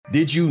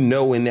Did you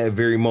know in that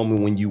very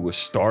moment when you were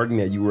starting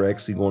that you were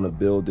actually going to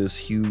build this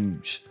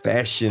huge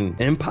fashion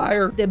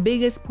empire? The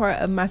biggest part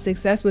of my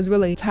success was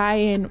really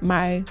tying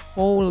my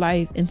whole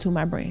life into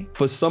my brand.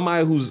 For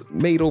somebody who's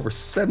made over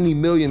 70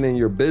 million in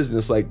your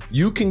business, like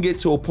you can get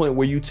to a point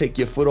where you take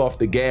your foot off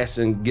the gas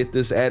and get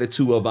this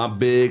attitude of I'm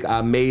big,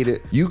 I made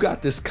it. You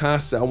got this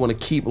constant, I want to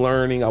keep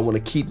learning, I want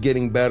to keep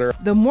getting better.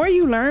 The more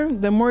you learn,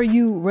 the more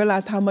you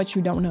realize how much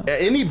you don't know.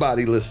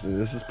 Anybody listening,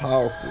 this is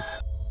powerful.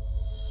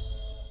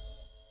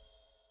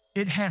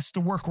 It has to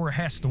work or it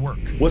has to work.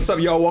 What's up,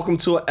 y'all? Welcome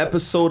to an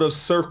episode of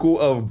Circle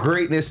of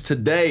Greatness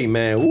today,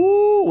 man.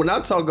 Woo! When I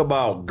talk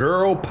about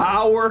girl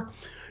power,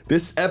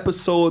 this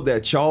episode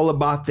that y'all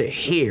about to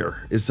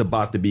hear is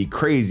about to be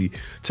crazy.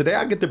 Today,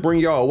 I get to bring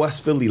y'all a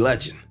West Philly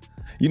legend.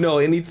 You know,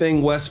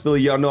 anything West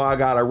Philly, y'all know I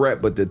got a rep,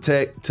 but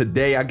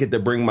today I get to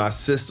bring my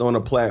sister on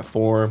the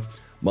platform.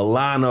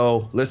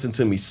 Milano, listen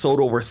to me, sold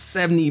over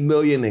 70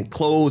 million in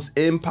clothes,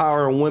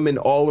 empowering women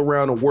all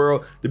around the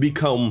world to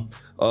become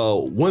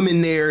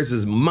womenaires,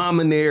 as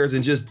mominaires,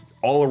 and just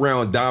all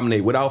around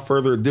dominate. Without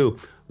further ado,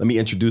 let me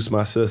introduce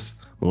my sis.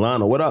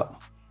 Milano, what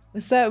up?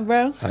 What's up,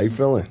 bro? How you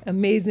feeling?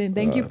 Amazing.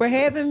 Thank you for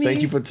having me.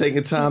 Thank you for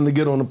taking time to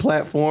get on the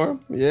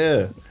platform.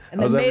 Yeah.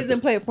 An amazing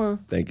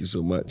platform. Thank you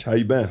so much. How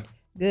you been?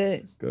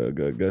 Good.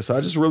 Good. So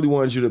I just really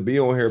wanted you to be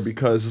on here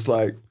because it's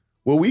like,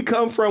 where we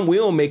come from, we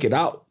don't make it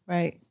out.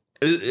 Right.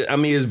 I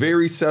mean, it's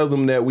very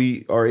seldom that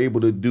we are able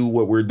to do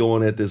what we're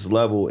doing at this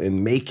level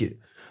and make it.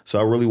 So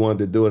I really wanted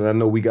to do it. And I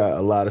know we got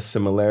a lot of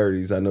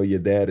similarities. I know your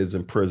dad is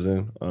in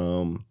prison.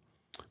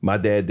 My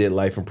dad did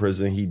life in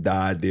prison. He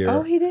died there.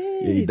 Oh, he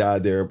did? Yeah, he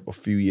died there a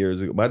few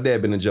years ago. My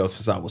dad been in jail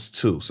since I was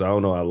 2. So I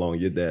don't know how long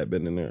your dad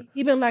been in there.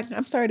 He been locked.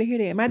 I'm sorry to hear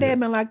that. My dad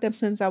been locked up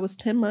since I was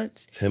 10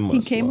 months. 10 months.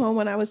 He came home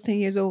when I was 10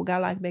 years old,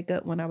 got locked back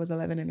up when I was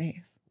 11 and a half.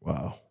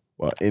 Wow.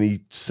 Any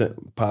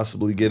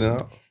possibly getting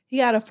out? He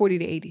got a 40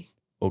 to 80.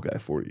 Okay,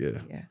 40,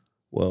 yeah. Yeah.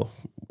 Well,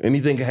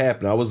 anything can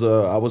happen. I was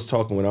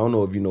talking with, I don't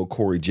know if you know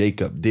Corey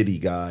Jacob, Diddy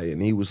guy,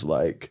 and he was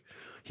like,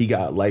 he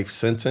got life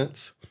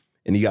sentence,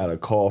 and he got a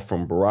call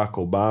from Barack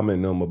Obama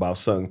and them about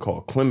something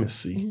called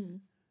clemency,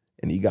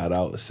 and he got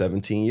out of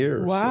 17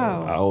 years.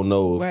 Wow. So I don't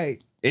know if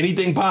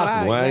anything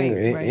possible. Right.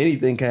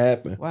 Anything can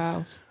happen.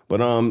 Wow.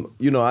 But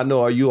you know, I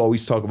know you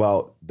always talk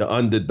about the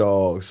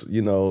underdogs,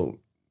 you know,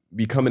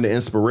 becoming the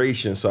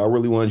inspiration. So I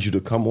really wanted you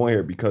to come on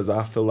here because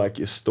I feel like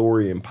your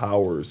story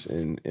empowers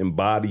and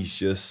embodies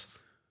just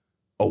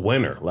a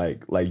winner.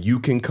 Like you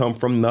can come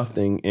from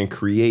nothing and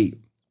create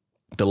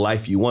the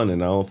life you want.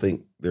 And I don't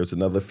think there's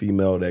another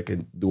female that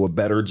can do a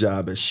better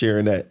job at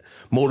sharing that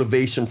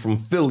motivation from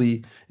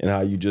Philly and how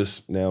you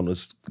just now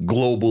this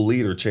global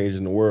leader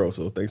changing the world.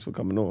 So thanks for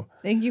coming on.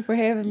 Thank you for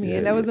having me.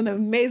 And that was an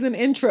amazing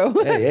intro.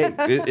 hey,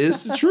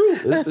 it's the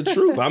truth. It's the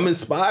truth. I'm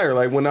inspired.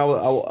 Like when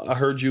I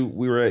heard you,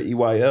 we were at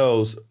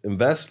EYL's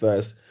Invest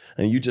Fest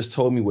and you just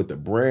told me what the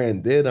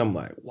brand did. I'm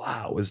like,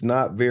 wow, it's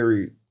not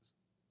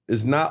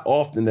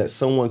often that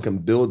someone can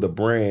build a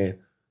brand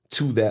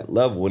to that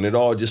level. And it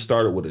all just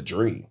started with a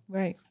dream.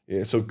 Right.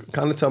 Yeah. So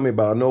kind of tell me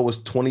about, I know it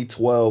was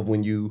 2012 or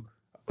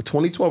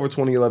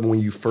 2011 when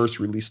you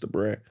first released the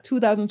brand.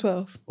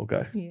 2012.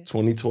 Okay. Yeah.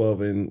 2012.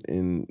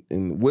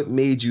 And what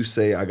made you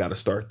say, I got to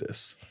start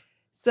this?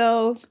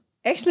 So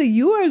actually,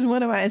 you were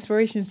one of my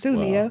inspirations too,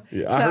 Wow. Neo.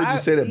 Yeah, so I heard you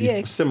say that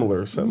before,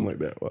 similar or something like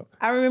that. Wow.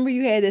 I remember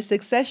you had the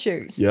Success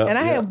shirts. Yeah, and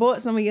I had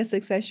bought some of your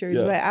Success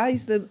shirts, but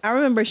I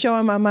remember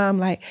showing my mom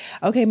like,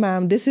 okay,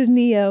 Mom, this is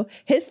Neo.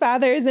 His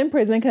father is in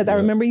prison because I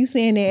remember you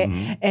saying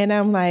that. And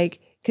I'm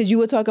like, because you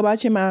would talk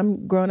about your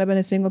mom growing up in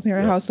a single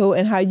parent household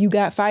and how you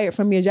got fired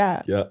from your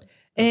job. Yeah.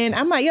 And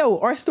I'm like, yo,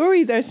 our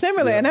stories are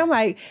similar. Yeah. And I'm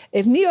like,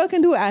 if Neo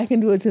can do it, I can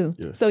do it too.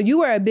 Yeah. So you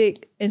were a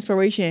big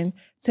inspiration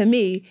to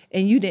me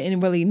and you didn't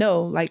really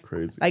know. Like,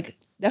 crazy. Like,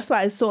 that's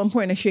why it's so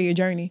important to share your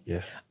journey.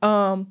 Yeah.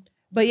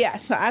 But yeah,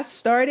 so I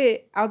started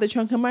out the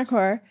trunk of my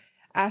car.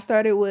 I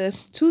started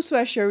with 2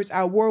 sweatshirts.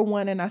 I wore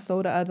one and I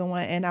sold the other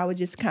one. And I would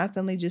just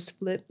constantly just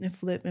flip and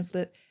flip and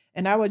flip.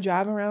 And I would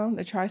drive around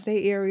the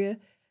tri-state area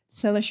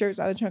selling shirts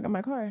out of the trunk of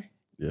my car.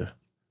 Yeah.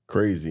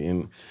 Crazy.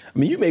 And I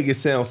mean, you make it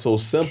sound so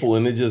simple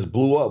and it just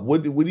blew up.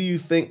 What do you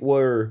think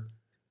were,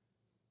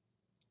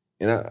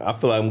 and I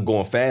feel like I'm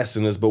going fast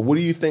in this, but what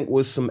do you think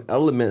was some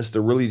elements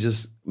to really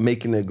just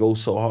making it go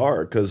so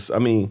hard? Because, I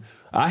mean,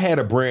 I had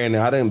a brand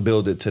and I didn't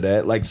build it to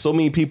that. Like so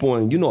many people,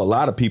 and you know, a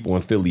lot of people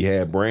in Philly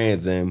had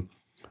brands and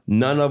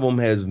none of them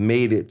has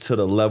made it to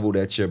the level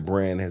that your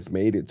brand has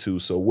made it to.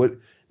 So what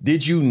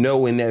did you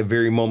know in that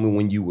very moment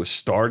when you were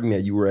starting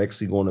that you were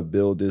actually going to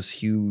build this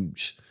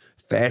huge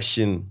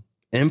fashion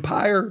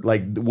empire?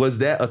 Like, was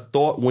that a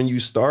thought when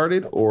you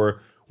started, or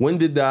when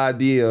did the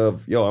idea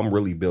of, yo, I'm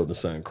really building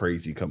something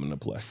crazy come into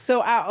play? So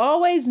I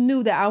always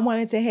knew that I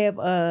wanted to have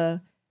a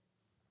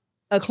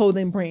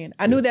clothing brand.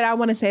 I knew that I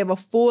wanted to have a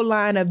full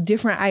line of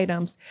different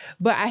items,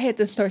 but I had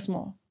to start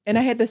small. And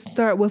I had to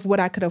start with what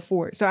I could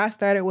afford. So I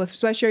started with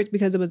sweatshirts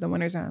because it was the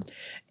wintertime.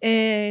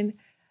 And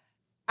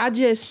I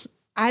didn't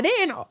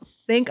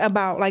think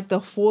about like the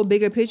full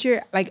bigger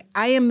picture. Like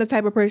I am the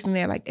type of person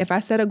that like if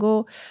I set a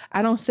goal,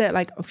 I don't set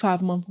like a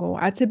 5-month goal.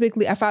 A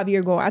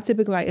 5-year goal. I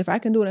typically like if I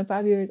can do it in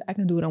 5 years, I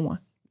can do it in 1.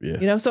 Yeah.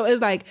 You know, so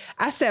it's like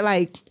I set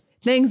like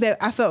things that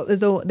I felt as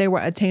though they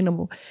were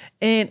attainable.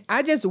 And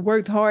I just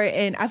worked hard.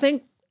 And I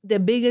think the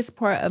biggest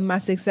part of my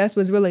success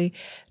was really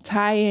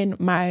tying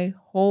my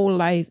whole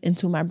life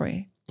into my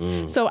brand.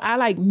 So I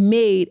like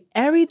made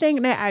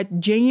everything that I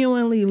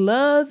genuinely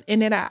love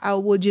and that I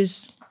would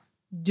just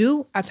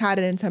do, I tied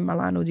it into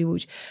Milano Di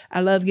Rouge.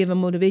 I love giving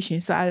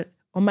motivation. So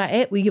on my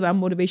app, we give out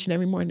motivation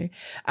every morning.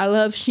 I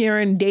love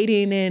sharing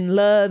dating and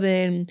love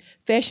and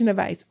fashion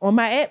advice. On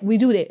my app, we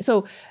do that.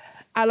 So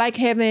I like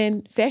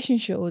having fashion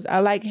shows. I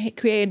like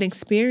creating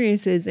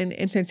experiences and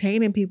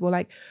entertaining people.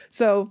 Like,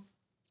 so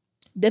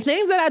the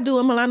things that I do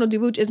in Milano Di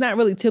Rouge is not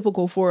really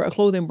typical for a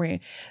clothing brand.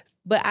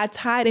 But I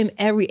tied in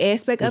every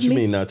aspect of me. What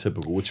you mean not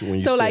typical? When you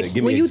so say like that?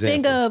 Give when me you an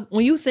example.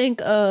 when you think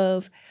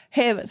of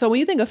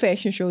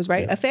fashion shows,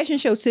 right? Yeah. A fashion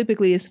show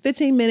typically is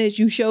 15 minutes.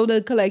 You show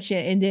the collection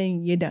and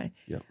then you're done.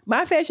 Yeah.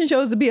 My fashion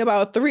shows to be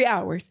about 3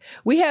 hours.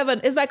 We have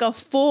it's like a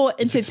full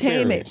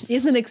entertainment. Experience.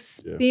 It's an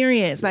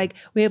experience. Yeah. Like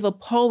we have a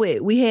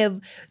poet, we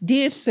have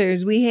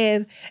dancers,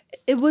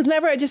 it was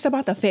never just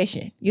about the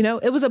fashion, you know?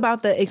 It was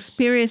about the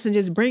experience and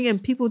just bringing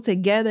people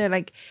together.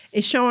 Like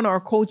it's showing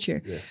our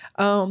culture.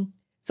 Yeah.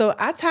 So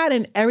I tied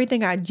in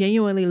everything I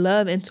genuinely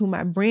love into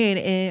my brand,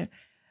 and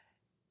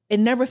it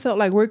never felt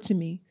like work to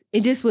me.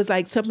 It just was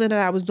like something that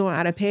I was doing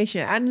out of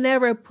passion. I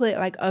never put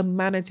like a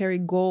monetary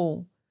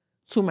goal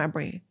to my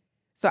brand.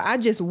 So I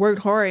just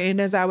worked hard, and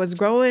as I was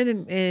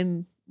growing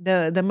and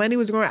the money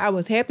was growing, I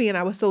was happy and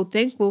I was so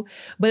thankful.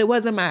 But it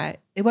wasn't like,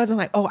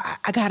 oh,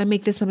 I gotta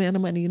make this amount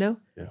of money, you know?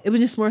 Yeah. It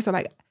was just more so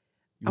like,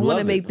 I want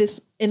to make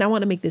this, and I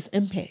want to make this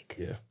impact.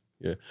 Yeah.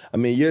 Yeah. I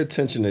mean, your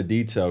attention to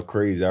detail,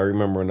 crazy. I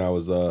remember when I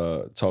was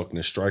talking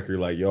to Stryker,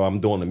 like, yo, I'm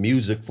doing the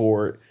music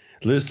for it.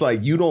 It's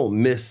like you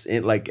don't miss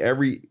it. Like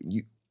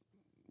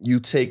you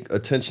take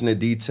attention to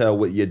detail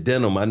with your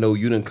denim. I know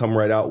you didn't come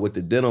right out with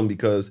the denim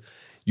because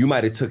you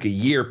might have took a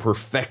year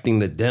perfecting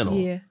the denim.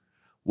 Yeah.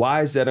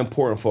 Why is that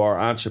important for our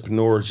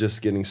entrepreneurs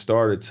just getting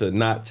started to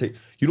not take,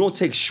 you don't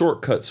take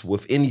shortcuts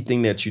with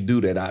anything that you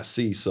do that I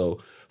see. So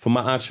for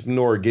my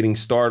entrepreneur getting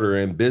started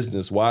in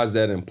business, why is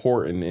that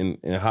important?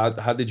 And how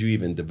did you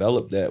even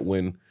develop that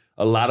when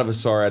a lot of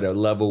us are at a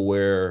level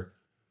where,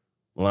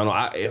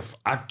 well, if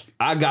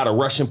I got to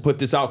rush and put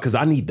this out because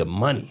I need the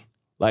money.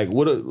 Like,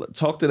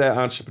 talk to that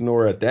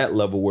entrepreneur at that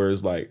level where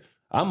it's like,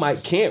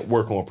 can't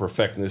work on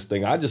perfecting this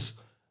thing.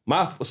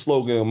 My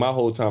slogan my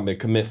whole time been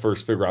commit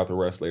first, figure out the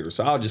rest later.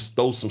 So I'll just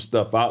throw some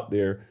stuff out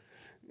there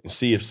and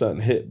see if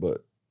something hit.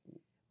 But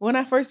when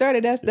I first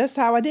started, that's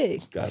how I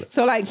did. Got it.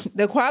 So like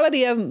the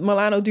quality of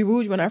Milano Di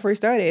Rouge when I first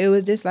started, it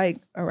was just like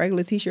a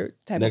regular t-shirt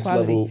type of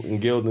quality. Next level in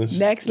Gildan.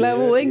 Next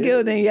level in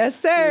Gildan, yes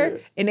sir.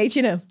 Yeah. In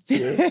H&M.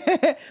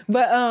 Yeah.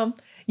 But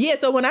yeah,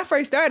 so when I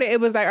first started, it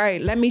was like, all right,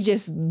 let me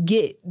just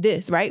get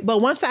this, right?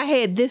 But once I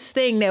had this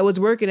thing that was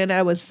working and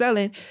I was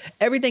selling,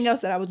 everything else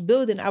that I was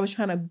building, I was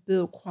trying to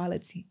build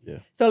quality. Yeah.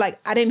 So like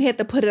I didn't have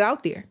to put it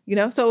out there, you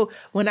know? So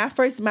when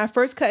my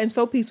first cut and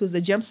sew piece was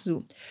a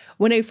jumpsuit.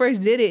 When they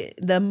first did it,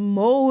 the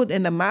mold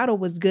and the model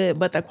was good,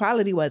 but the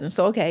quality wasn't.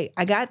 So okay,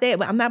 I got that,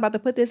 but I'm not about to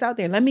put this out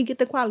there. Let me get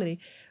the quality.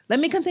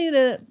 Let me continue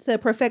to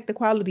perfect the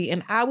quality.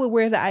 And I would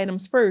wear the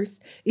items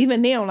first.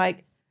 Even now,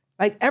 like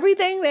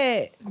everything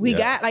that we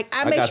got, like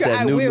I make sure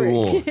I wear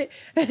it.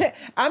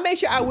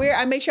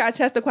 I make sure I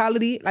test the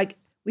quality. Like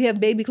we have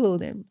baby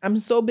clothing. I'm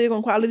so big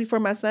on quality for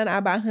my son.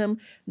 I buy him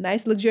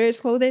nice, luxurious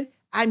clothing.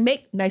 I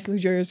make nice,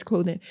 luxurious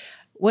clothing.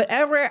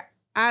 Whatever,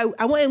 I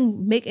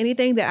wouldn't make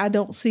anything that I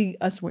don't see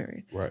us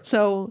wearing. Right.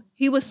 So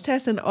he was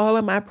testing all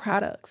of my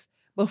products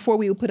before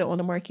we would put it on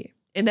the market.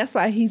 And that's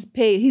why he's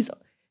paid.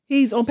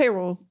 He's on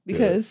payroll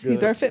because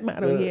he's our fit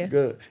model.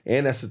 Good.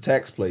 And that's a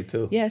tax play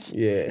too. Yes.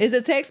 Yeah. It's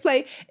a tax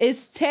play.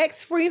 It's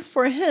tax free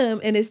for him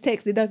and it's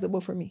tax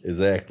deductible for me.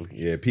 Exactly.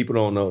 Yeah. People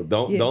don't know.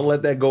 Don't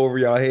let that go over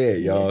your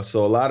head, y'all. Yeah.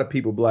 So a lot of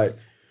people be like,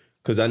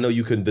 because I know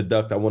you can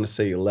deduct, I want to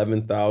say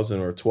 $11,000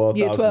 or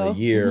 $12,000 a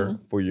year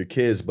for your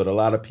kids, but a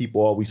lot of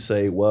people always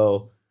say,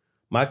 well,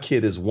 my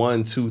kid is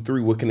 1, 2,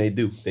 3. What can they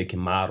do? They can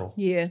model.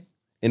 Yeah.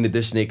 In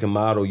addition, they can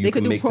model. You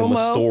can make them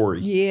a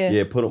story. Yeah.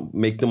 Yeah.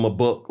 Make them a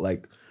book.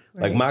 Like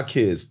my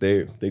kids,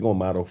 they gonna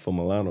model for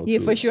Milano. Yeah,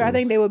 too, for sure. So. I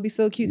think they would be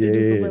so cute to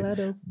do for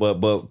Milano.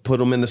 But put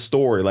them in the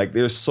story. Like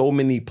there's so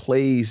many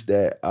plays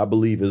that I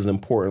believe is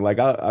important. Like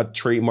I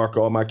trademark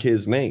all my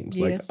kids' names.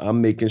 Yeah. Like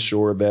I'm making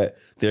sure that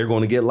they're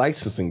going to get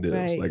licensing deals.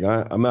 Right. Like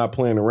I'm not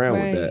playing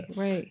around with that.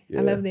 Right.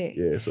 Yeah. I love that.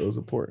 Yeah, so it's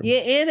important. Yeah,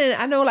 and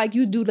I know like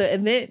you do the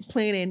event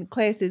planning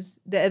classes,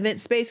 the event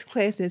space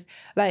classes.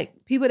 Like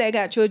people that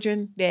got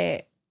children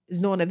that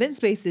is doing event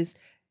spaces.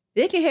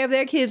 They can have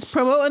their kids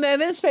promoting the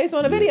event space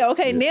on a video.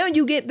 Okay, now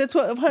you get the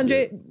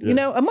 $1,200, you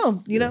know, a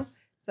month, you know?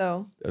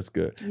 So that's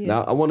good. Yeah.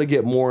 Now I want to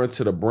get more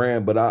into the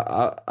brand, but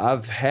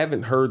I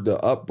haven't heard the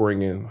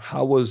upbringing.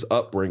 How was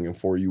upbringing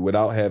for you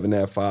without having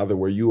that father?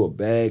 Were you a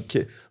bad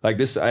kid? Like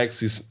this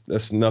actually,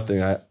 that's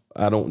nothing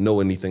I don't know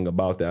anything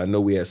about that. I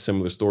know we had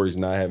similar stories,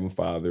 not having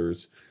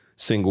fathers,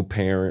 single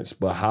parents,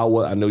 but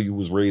I know you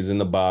was raised in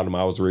the bottom.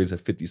 I was raised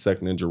at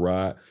 52nd and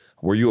Girard.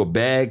 Were you a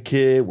bad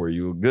kid? Were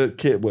you a good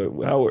kid?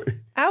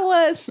 I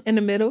was in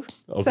the middle.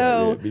 Okay,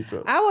 so yeah, me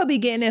too. I would be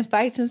getting in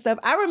fights and stuff.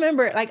 I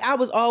remember like I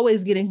was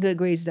always getting good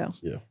grades though.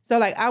 Yeah. So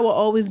like I would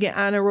always get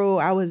honor roll.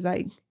 I was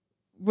like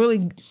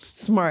really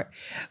smart.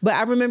 But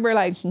I remember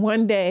like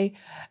one day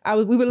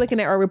we were looking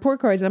at our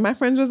report cards and my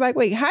friends was like,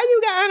 wait, how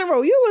you got honor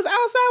roll? You was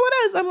outside with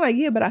us. I'm like,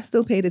 yeah, but I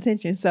still paid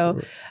attention. So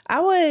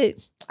right.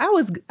 I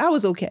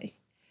was okay.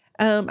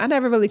 I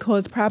never really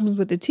caused problems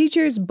with the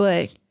teachers,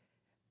 but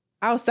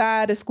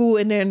outside of school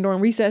and then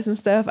during recess and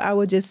stuff, I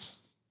would just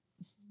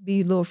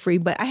be a little free.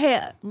 But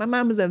my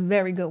mom was a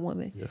very good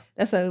woman. Yeah.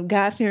 That's a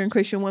God-fearing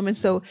Christian woman.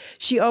 So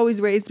she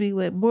always raised me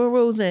with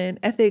morals and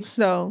ethics.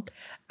 So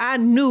I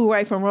knew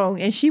right from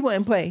wrong and she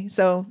wouldn't play.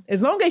 So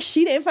as long as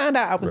she didn't find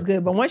out, I was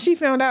good. But once she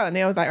found out, and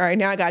then I was like, all right,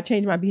 now I got to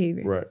change my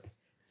behavior. Right.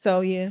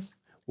 So yeah.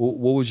 What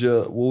was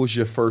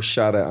your first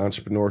shot at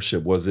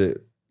entrepreneurship? Was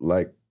it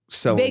like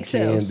selling bake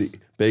candy? Sales.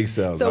 Bake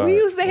sales. So we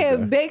used to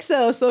have bake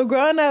sales. So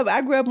growing up,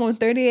 I grew up on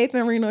 38th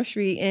and Reno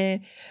Street,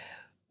 and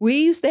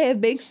we used to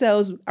have bake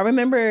sales. I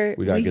remember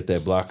we gotta get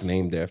that block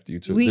named after you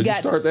too. Did you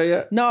start that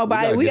yet? No,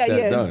 but we gotta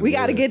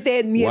get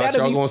that. Yeah, watch, that'll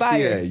y'all be gonna fire.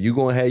 see that. You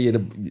gonna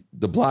have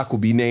the block will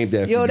be named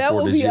after you. Yo, that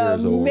would be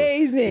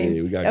amazing.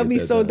 Yeah, we gotta That'd be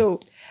so done.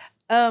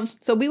 dope.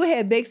 So we would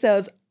have bake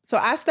sales. So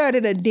I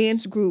started a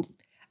dance group.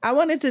 I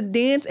wanted to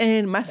dance,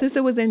 and my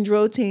sister was in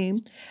drill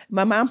team.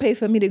 My mom paid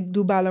for me to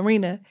do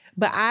ballerina,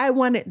 but I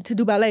wanted to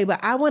do ballet,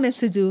 but I wanted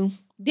to do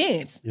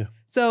dance. Yeah.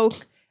 So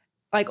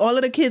like all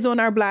of the kids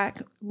on our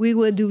block, we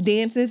would do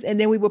dances and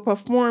then we would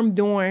perform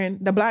during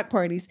the block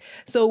parties.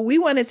 So we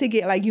wanted to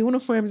get like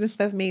uniforms and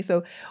stuff made.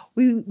 So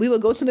we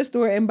would go to the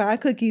store and buy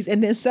cookies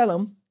and then sell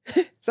them.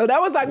 So that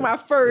was like my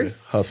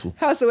first hustle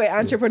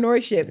at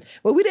entrepreneurship. Yeah.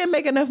 But we didn't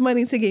make enough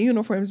money to get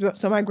uniforms,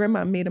 so my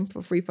grandma made them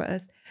for free for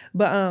us.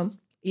 But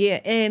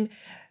yeah, and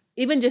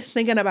even just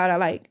thinking about it,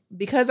 like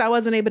because I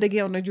wasn't able to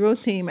get on the drill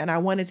team and I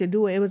wanted to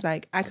do it, it was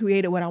like I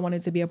created what I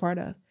wanted to be a part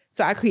of.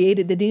 So I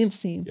created the dance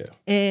team,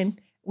 and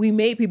we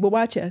made people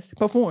watch us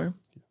perform.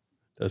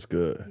 That's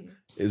good. Yeah.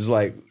 It's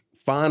like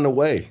find a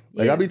way.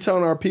 Like I be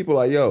telling our people,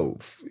 like, yo,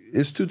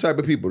 it's two type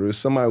of people. There's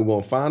somebody who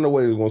gonna find a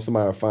way. There's gonna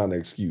somebody find an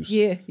excuse.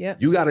 Yeah, yeah.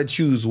 You got to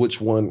choose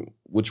which one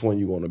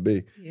you want to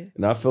be. Yeah.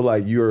 And I feel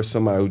like you're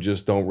somebody who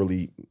just don't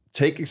really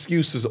take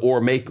excuses or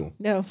make them.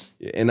 No.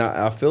 And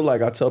I feel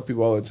like I tell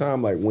people all the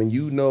time, like when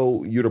you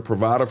know you're the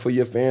provider for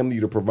your family,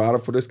 you're the provider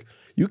for this,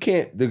 you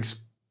can't, the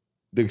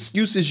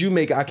excuses you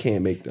make, I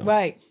can't make them.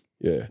 Right.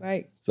 Yeah.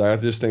 Right. So I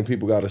just think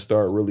people got to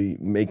start really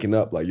making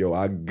up like, yo,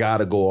 I got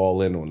to go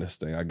all in on this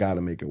thing. I got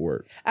to make it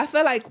work. I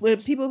feel like when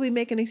people be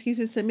making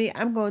excuses to me,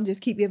 I'm going to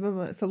just keep giving them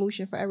a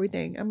solution for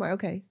everything. I'm like,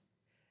 okay.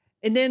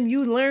 And then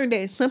you learn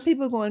that some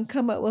people going to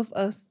come up with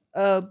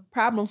a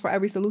problem for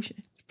every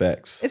solution.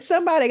 Facts. If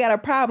somebody got a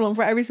problem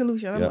for every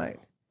solution, I'm like,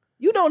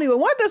 you don't even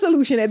want the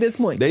solution at this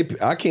point.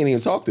 I can't even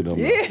talk to them.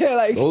 Yeah,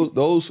 like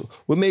those.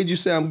 What made you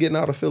say I'm getting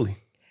out of Philly?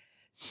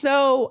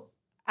 So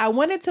I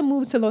wanted to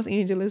move to Los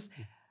Angeles.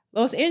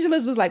 Los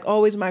Angeles was like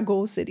always my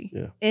goal city.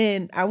 Yeah.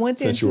 And I went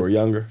there since you were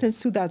younger?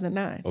 Since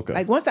 2009. Okay.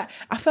 Like once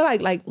I feel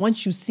like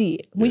once you see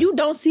it. When you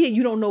don't see it,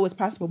 you don't know what's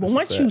possible. But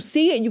once you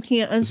see it, you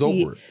can't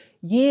unsee it.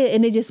 Yeah,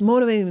 and it just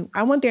motivated me.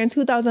 I went there in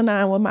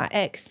 2009 with my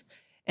ex.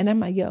 And I'm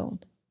like, yo,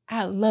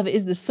 I love it.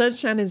 It's the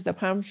sunshine, it's the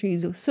palm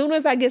trees. As soon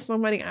as I get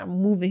some money, I'm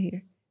moving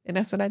here. And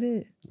that's what I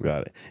did.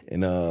 Got it.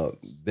 And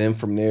then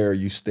from there,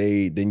 you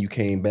stayed, then you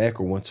came back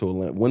or went to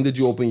Atlanta. When did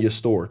you open your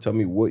store? Tell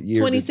me what year.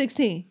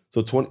 2016.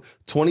 So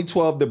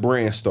 2012, the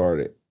brand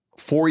started.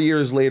 4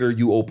 years later,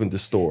 you opened the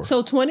store.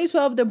 So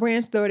 2012, the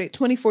brand started.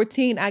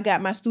 2014, I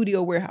got my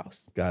studio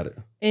warehouse. Got it.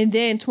 And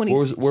then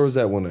where was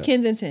that one at?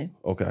 Kensington.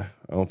 Okay.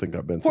 I don't think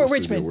I've been to Port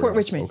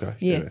Richmond. Okay.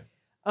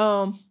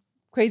 Yeah.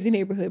 Crazy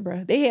neighborhood,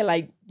 bro. They had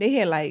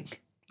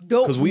like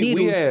dope because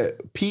we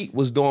had Pete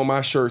was doing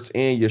my shirts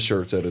and your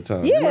shirts at the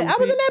time. Yeah, I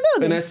was in that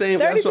building. And that same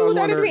 32,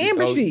 33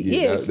 Amber Street.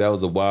 Yeah. That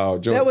was a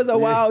wild joint. That was a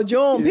wild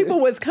joint. People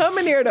was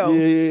coming there though.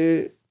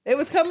 Yeah. They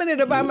was coming there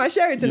to buy my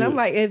shirts. And I'm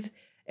like, if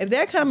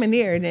they're coming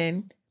there,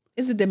 then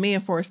it's a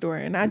demand for a store.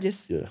 And I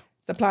just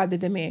supplied the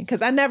demand.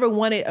 Because I never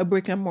wanted a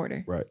brick and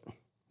mortar. Right.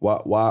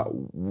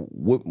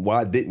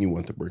 Why didn't you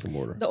want the brick and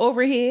mortar? The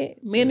overhead,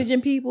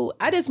 managing people.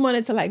 I just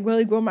wanted to like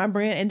really grow my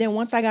brand. And then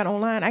once I got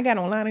online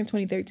in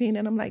 2013.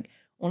 And I'm like,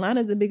 online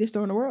is the biggest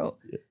store in the world.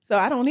 Yeah. So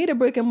I don't need a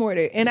brick and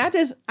mortar. And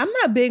I'm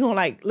not big on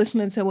like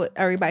listening to what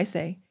everybody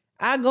say.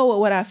 I go with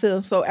what I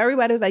feel. So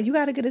everybody was like, you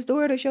got to get a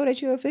store to show that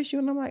you're official.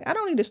 And I'm like, I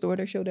don't need a store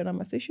to show that I'm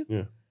official.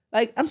 Yeah.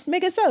 Like I'm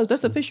making sales.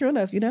 That's official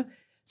enough, you know?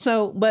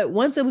 So, but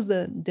once it was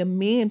a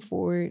demand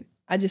for it,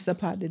 I just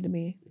supplied the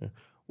demand. Yeah.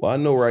 Well, I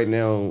know right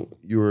now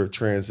you're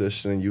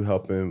transitioning, you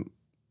helping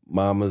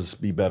mamas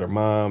be better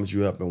moms,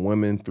 you helping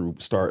women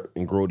start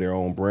and grow their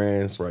own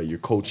brands, right? You're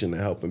coaching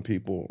and helping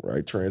people,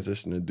 right?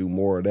 Transition to do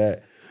more of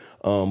that.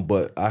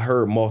 But I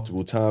heard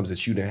multiple times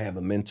that you didn't have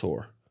a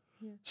mentor.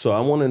 Yeah. So I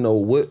want to know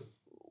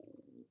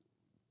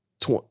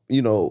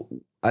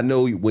I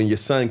know when your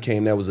son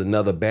came, that was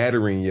another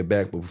battery in your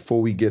back. But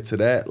before we get to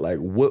that, like,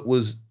 what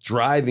was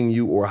driving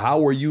you, or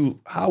how were you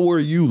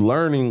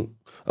learning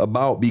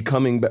about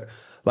becoming better?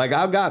 Like,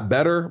 I got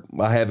better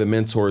by having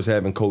mentors,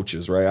 having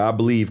coaches, right? I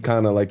believe,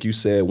 kind of like you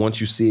said,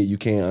 once you see it, you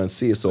can't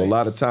unsee it. So a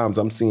lot of times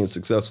I'm seeing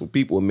successful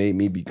people, it made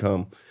me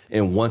become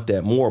and want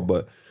that more.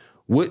 But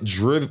what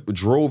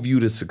drove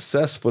you to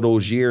success for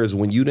those years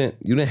when you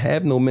didn't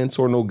have no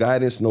mentor, no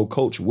guidance, no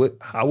coach?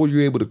 How were you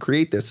able to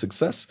create that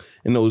success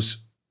in those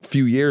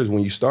few years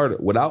when you started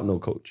without no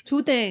coach?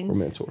 Two things. Or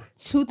mentor.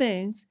 Two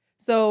things.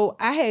 So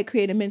I had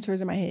created mentors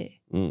in my head.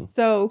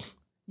 So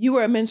you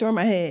were a mentor in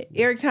my head.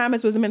 Eric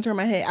Thomas was a mentor in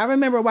my head. I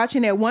remember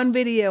watching that one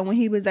video when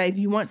he was like, if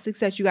you want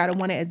success, you got to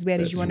want it as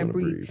bad as you want to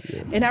breathe.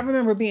 Yeah. And I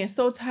remember being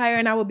so tired,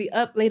 and I would be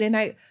up late at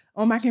night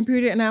on my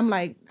computer, and I'm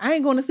like, I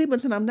ain't going to sleep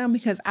until I'm done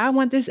because I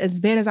want this as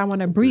bad as I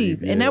want to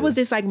breathe. And that was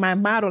just like my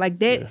motto. Like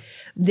that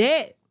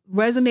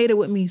resonated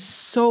with me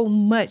so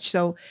much.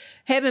 So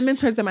having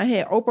mentors in my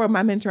head, Oprah,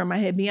 my mentor in my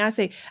head,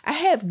 Beyonce, I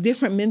have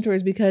different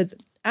mentors because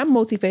I'm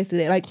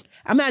multifaceted. Like,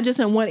 I'm not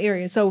just in one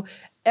area. So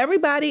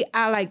everybody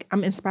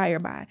I'm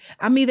inspired by.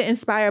 I'm either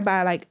inspired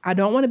by, like, I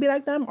don't want to be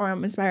like them, or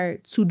I'm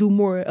inspired to do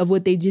more of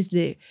what they just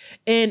did.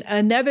 And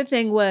another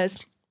thing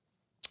was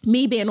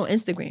me being on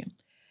Instagram.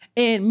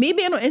 And me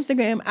being on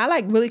Instagram, I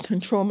like really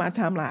control my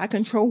timeline. I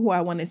control who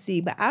I want to see.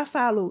 But I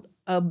followed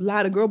a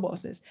lot of girl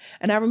bosses.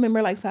 And I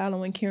remember like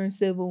following Karen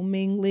Civil,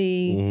 Ming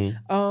Lee,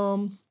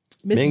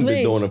 Miss Ming's Bling.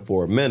 been doing it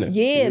for a minute.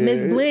 Yeah,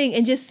 Miss Bling.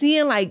 And just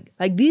seeing like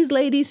these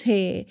ladies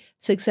had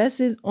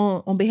successes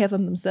on behalf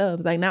of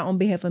themselves, like not on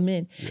behalf of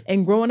men. Yeah.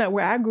 And growing up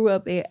where I grew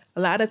up at,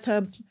 a lot of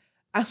times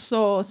I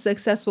saw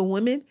successful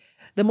women.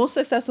 The most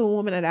successful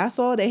woman that I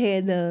saw that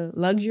had the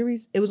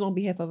luxuries, it was on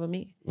behalf of a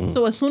man.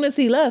 So as soon as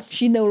he left,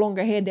 she no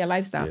longer had that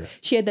lifestyle. Yeah.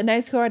 She had the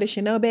nice car, the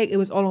Chanel bag, it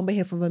was all on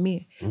behalf of a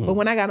man. But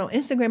when I got on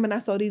Instagram and I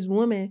saw these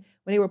women,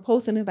 when they were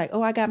posting it like,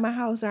 oh, I got my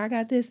house, or I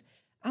got this,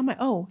 I'm like,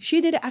 oh, she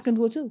did it, I can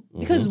do it too.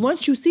 Because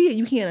once you see it,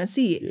 you can't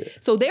unsee it. Yeah.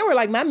 So they were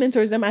like my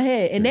mentors in my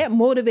head. And that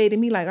motivated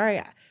me like, all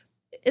right,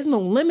 it's no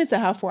limit to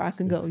how far I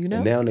can go, you know?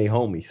 And now they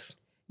homies.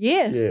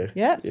 Yeah. Yeah.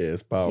 Yep. Yeah,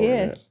 it's power in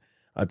that.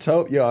 I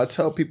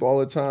tell people all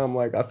the time,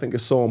 like, I think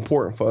it's so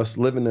important for us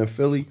living in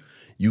Philly.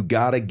 You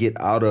gotta get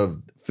out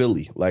of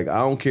Philly. Like, I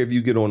don't care if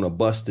you get on a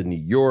bus to New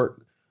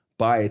York,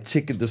 buy a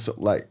ticket to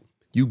like,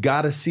 you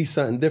gotta see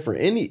something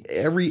different.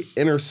 Every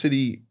inner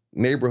city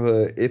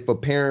neighborhood, if a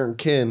parent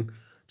can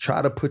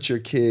try to put your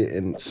kid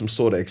in some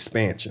sort of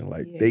expansion,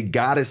 like they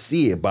gotta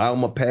see it. Buy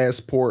them a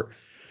passport,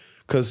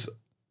 because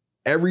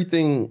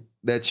everything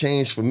that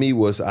changed for me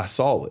was I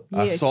saw it.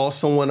 I saw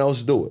someone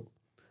else do it.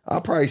 I'll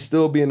probably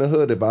still be in the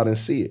hood if I didn't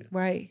see it.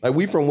 Right. Like,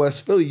 we from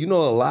West Philly. You know,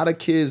 a lot of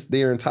kids,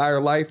 their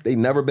entire life, they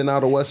never been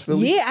out of West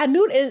Philly. Yeah, I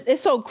knew.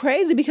 It's so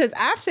crazy because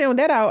I found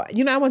that out.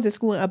 You know, I went to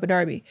school in Upper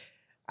Darby.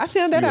 I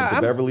found that out.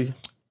 Beverly?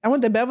 I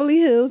went to Beverly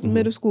Hills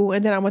Middle School,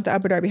 and then I went to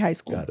Upper Darby High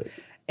School. Got it.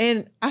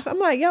 And I'm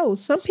like, yo,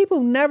 some people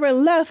never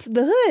left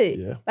the hood.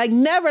 Yeah. Like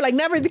never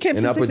became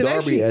and Upper 69th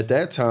Darby Street. At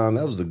that time,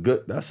 that's a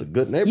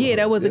good neighborhood. Yeah,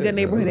 that was a good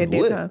neighborhood at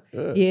that time.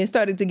 Yeah, it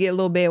started to get a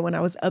little bad when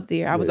I was up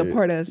there. I was a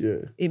part of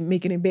it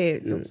making it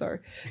bad, so I'm sorry.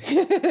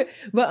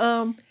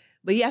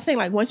 But yeah, I think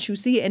like once you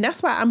see it, and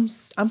that's why I'm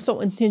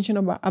so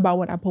intentional about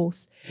what I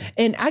post.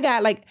 And I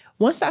got like,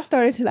 once I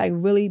started to like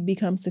really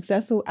become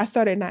successful, I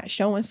started not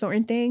showing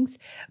certain things,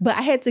 but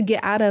I had to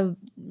get out of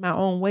my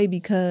own way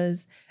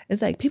because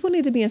it's like people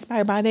need to be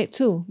inspired by that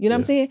too. You know what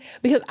I'm saying?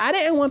 Because I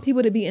didn't want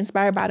people to be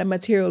inspired by the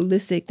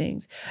materialistic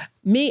things.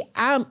 Me,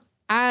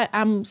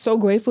 I'm so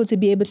grateful to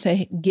be able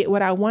to get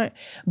what I want,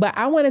 but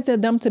I wanted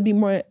them to be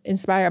more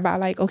inspired by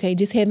like, okay,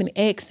 just having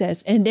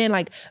access and then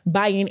like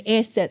buying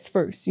assets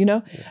first, you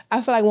know? Yeah.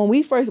 I feel like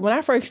when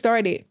I first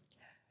started,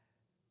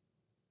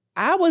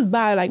 I was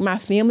by like my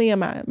family and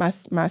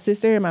my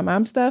sister and my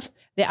mom stuff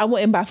that I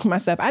wouldn't buy for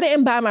myself. I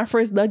didn't buy my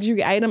first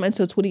luxury item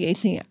until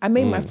 2018. I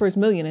made my first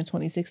million in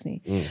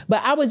 2016.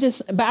 But I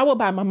would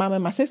buy my mom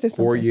and my sister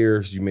something. 4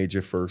 years, you made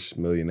your first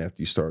million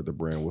after you started the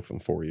brand within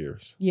 4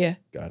 years. Yeah.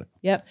 Got it.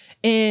 Yep.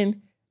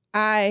 And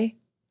I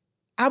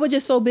was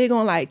just so big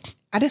on like,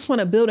 I just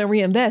want to build and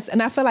reinvest.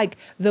 And I feel like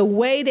the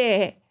way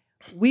that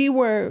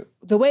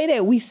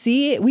we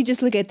see it, we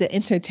just look at the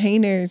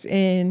entertainers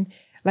and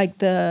like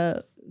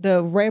the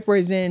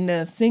rappers and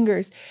the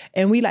singers,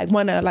 and we like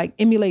want to like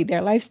emulate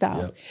their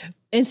lifestyle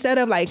instead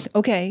of like,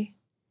 okay,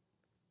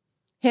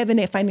 having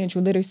that financial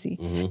literacy.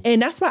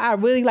 And that's why I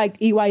really like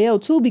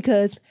EYL too,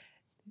 because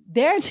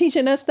they're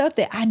teaching us stuff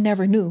that I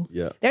never knew.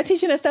 Yeah. They're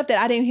teaching us stuff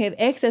that I didn't have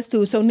access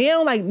to. So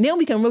now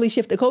we can really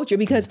shift the culture,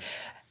 because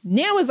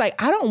now it's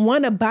like, I don't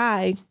want to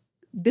buy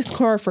this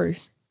car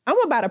first. I'm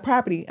gonna buy the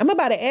property. I'm gonna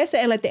buy the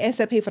asset and let the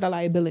asset pay for the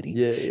liability.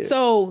 Yeah.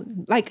 So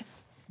like,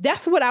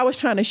 that's what I was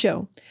trying to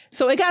show.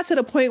 So it got to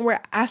the point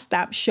where I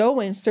stopped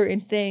showing certain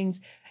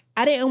things.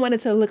 I didn't want it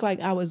to look like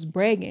I was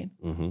bragging.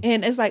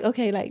 And it's like,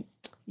 okay, like,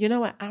 you know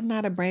what? I'm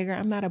not a bragger.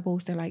 I'm not a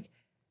boaster. Like,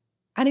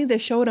 I need to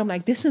show them,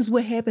 like, this is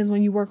what happens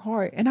when you work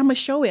hard. And I'm going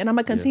to show it, and I'm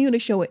going to continue to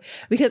show it.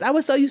 Because I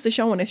was so used to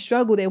showing a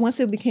struggle that once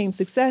it became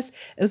success,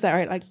 it was like, all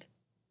right, like,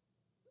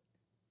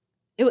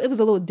 it was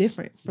a little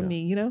different for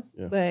me, you know?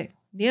 Yeah. But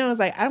now it's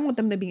like, I don't want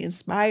them to be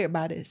inspired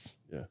by this.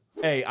 Yeah.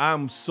 Hey,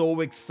 I'm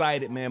so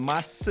excited, man.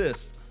 My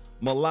sis,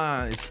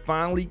 Milan, is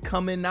finally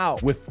coming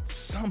out with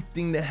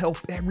something to help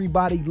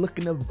everybody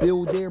looking to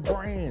build their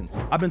brands.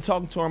 I've been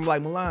talking to her. I'm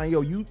like, Milan,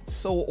 yo, you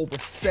sold over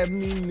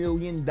 $70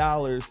 million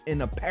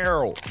in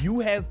apparel. You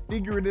have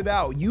figured it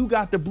out. You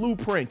got the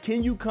blueprint.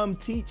 Can you come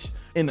teach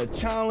in a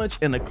challenge,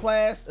 in a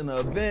class, in an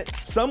event,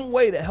 some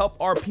way to help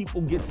our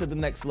people get to the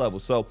next level?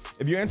 So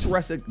if you're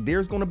interested,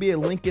 there's gonna be a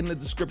link in the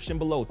description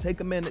below. Take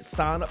a minute,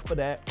 sign up for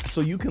that,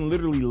 so you can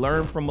literally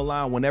learn from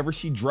Milan whenever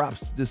she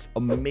drops this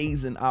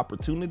amazing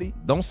opportunity.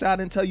 Don't say I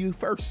didn't tell you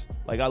first.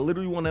 Like, I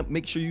literally wanna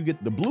make sure you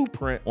get the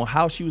blueprint on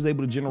how she was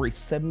able to generate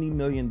 $70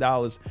 million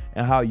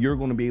and how you're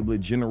gonna be able to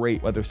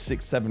generate whether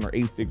 6, 7, or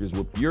 8 figures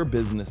with your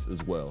business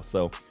as well.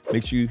 So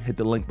make sure you hit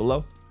the link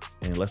below.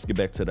 And let's get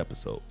back to the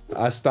episode.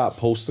 I stopped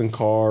posting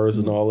cars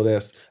and all of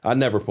that. I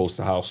never post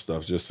the house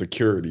stuff, just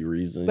security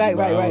reasons. Right, you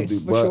know, right.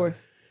 For sure.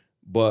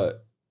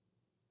 But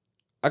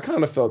I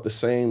kind of felt the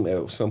same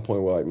at some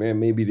point where, like, man,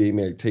 maybe they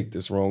may take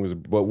this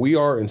wrong. But we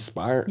are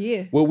inspired.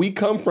 Yeah. Where we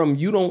come from,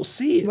 you don't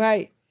see it.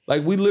 Right.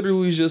 Like, we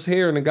literally was just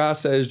here and the guy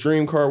said his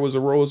dream car was a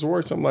Rolls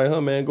Royce. I'm like,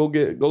 huh, man,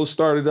 go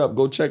start it up.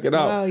 Go check it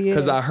out. Wow, yeah.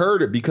 Because I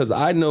heard it. Because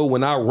I know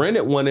when I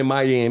rented one in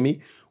Miami,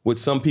 which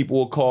some people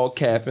will call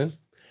capping,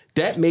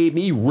 that made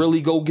me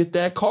really go get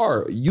that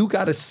car. You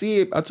got to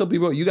see it. I tell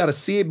people, you got to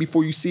see it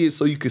before you see it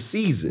so you can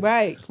seize it.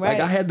 Right. Like,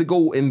 I had to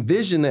go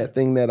envision that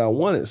thing that I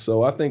wanted.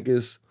 So I think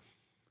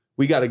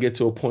we got to get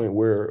to a point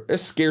where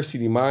it's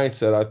scarcity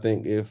mindset. I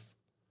think if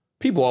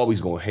people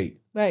always going to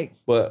hate. Right.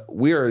 But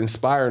we are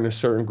inspiring a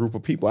certain group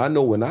of people. I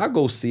know when I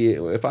go see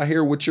it, if I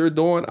hear what you're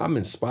doing, I'm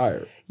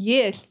inspired.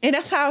 Yeah. And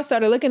that's how I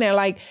started looking at,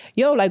 like,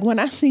 yo, like, when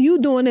I see you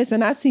doing this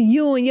and I see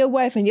you and your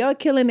wife and y'all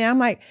killing it, I'm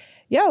like,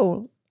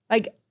 yo,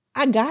 like,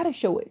 I gotta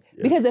show it.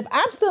 Yeah. Because if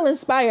I'm still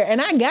inspired and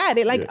I got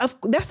it, like,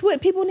 that's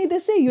what people need to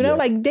see, you know?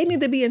 Like, they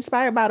need to be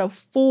inspired by the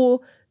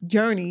full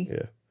journey.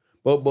 Yeah.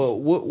 But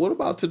what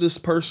about to this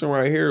person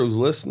right here who's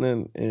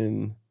listening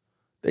and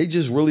they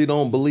just really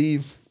don't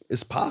believe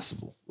it's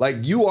possible? Like,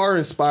 you are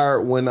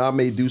inspired when I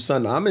may do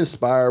something. I'm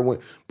inspired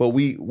but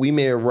we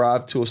may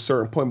arrive to a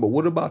certain point. But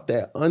what about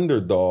that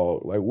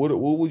underdog? Like, what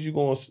would you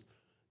going to...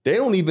 They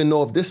don't even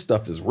know if this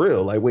stuff is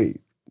real. Like, wait,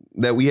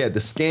 that we had to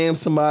scam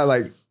somebody?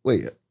 Like,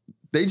 wait...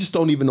 They just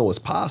don't even know it's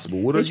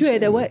possible. What are you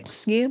had that what?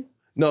 Scam?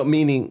 No,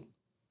 meaning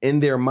in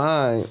their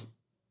mind,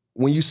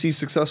 when you see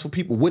successful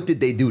people, what did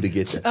they do to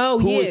get that? Oh,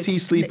 Who is he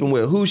sleeping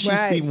with? Who's she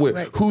sleeping with?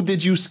 Right. Who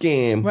did you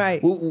scam?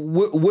 Right.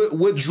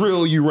 What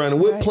drill you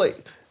running? What play?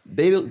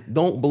 They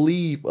don't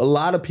believe. A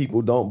lot of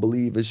people don't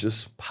believe it's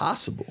just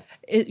possible.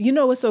 You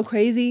know what's so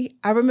crazy?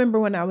 I remember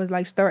when I was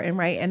like starting,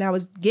 right? And I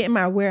was getting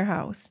my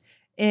warehouse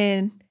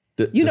and...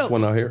 This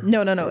one out here?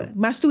 No.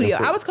 My studio.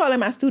 I was calling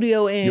my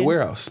studio in your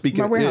warehouse.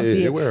 Speaking my warehouse,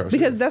 your warehouse,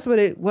 because that's what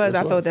it was.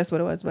 I thought that's what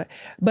it was,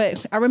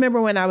 but I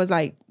remember when I was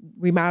like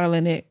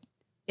remodeling it,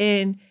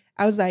 and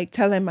I was like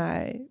telling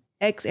my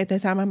ex at the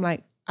time, I'm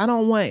like, I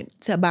don't want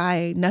to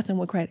buy nothing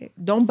with credit.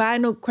 Don't buy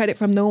no credit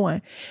from no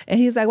one. And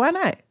he's like, why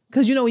not?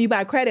 Because you know when you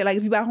buy credit, like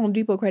if you buy Home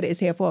Depot credit, it's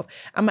half off.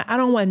 I'm like, I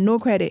don't want no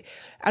credit.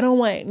 I don't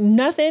want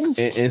nothing.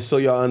 And so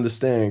y'all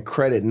understand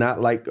credit, not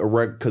like a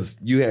because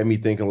you had me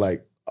thinking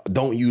like,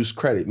 don't use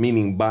credit,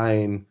 meaning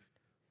buying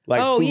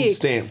like food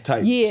stamp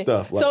type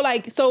stuff.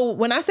 So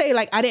when I say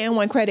like I didn't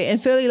want credit, in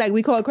Philly, like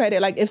we call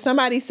credit, like if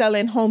somebody's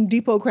selling Home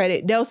Depot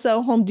credit, they'll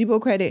sell Home Depot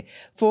credit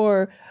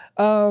for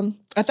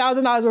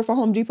 $1,000 worth of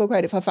Home Depot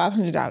credit for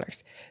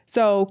 $500.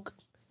 So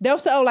they'll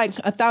sell like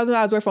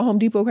 $1,000 worth of Home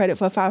Depot credit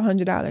for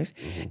 $500.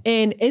 Mm-hmm.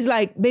 And it's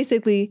like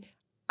basically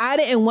I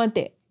didn't want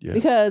that. Yeah.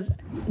 Because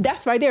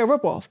that's right there, a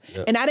ripoff.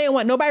 Yeah. And I didn't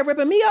want nobody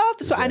ripping me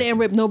off, so I didn't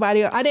rip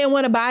nobody off. I didn't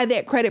want to buy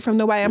that credit from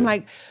nobody. I'm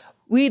like,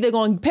 we either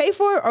going to pay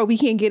for it or we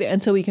can't get it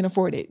until we can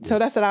afford it. Yeah. So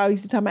that's what I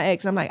used to tell my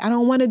ex. I'm like, I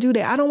don't want to do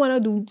that. I don't want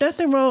to do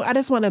nothing wrong. I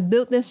just want to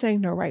build this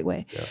thing the right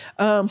way.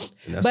 Yeah. And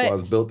that's why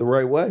it's built the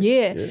right way.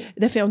 Yeah,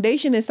 the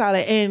foundation is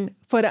solid. And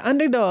for the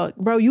underdog,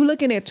 bro, you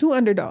looking at two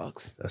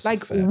underdogs. That's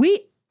like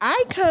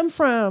I come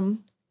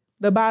from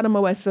the bottom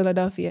of West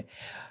Philadelphia.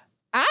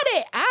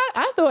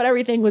 I thought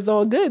everything was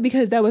all good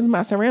because that was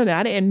my surrounding.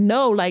 I didn't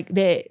know like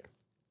that.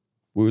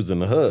 We was in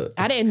the hood.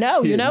 I didn't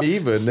know, you know. Me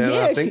either. Now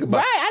I think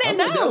about I didn't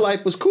know. That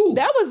life was cool.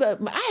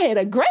 I had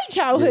a great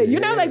childhood. You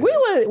know, like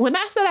when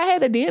I said I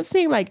had a dance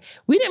team, like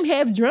we didn't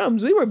have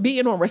drums. We were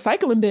beating on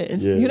recycling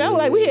bins.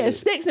 We had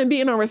sticks and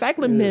beating on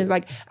recycling bins.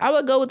 Like I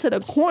would go to the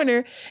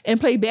corner and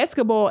play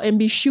basketball and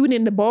be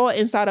shooting the ball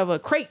inside of a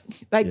crate.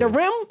 Like the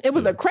rim, it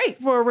was a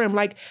crate for a rim.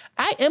 Like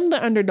I am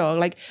the underdog.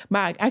 Like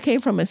I came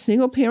from a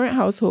single parent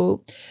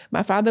household.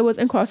 My father was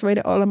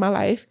incarcerated all of my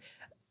life.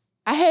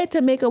 I had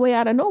to make a way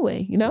out of no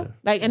way, you know?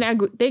 Like, and I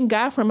thank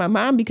God for my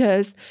mom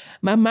because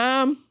my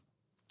mom,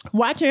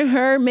 watching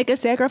her make a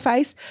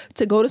sacrifice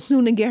to go to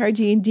SUNY and get her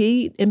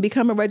GED and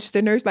become a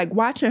registered nurse, like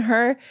watching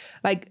her,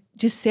 like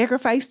just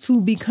sacrifice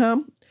to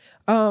become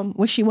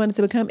what she wanted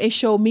to become, it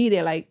showed me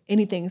that like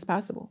anything is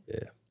possible.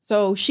 Yeah.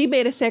 So she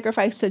made a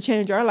sacrifice to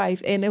change our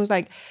life. And it was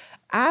like,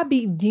 I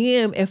be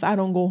damned if I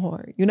don't go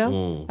hard, you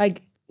know?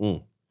 Like,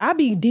 I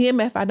be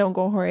damned if I don't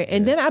go hard.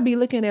 And then I be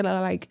looking at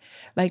like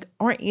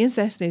our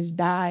ancestors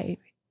died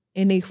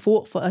and they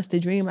fought for us to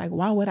dream. Like,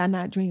 why would I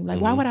not dream?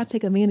 Like, why would I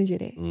take advantage of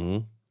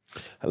that?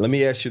 Let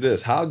me ask you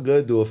this. How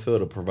good do it feel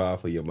to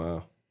provide for your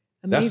mom?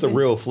 Amazing. That's the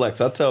real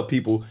flex. I tell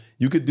people,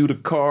 you could do the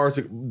cars.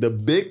 The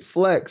big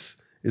flex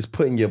is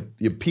putting your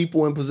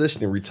people in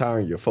position and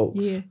retiring your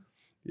folks.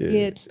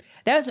 Yeah.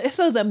 It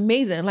feels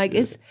amazing. Like,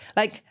 it's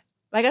like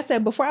I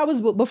said, before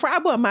I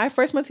bought my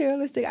first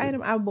materialistic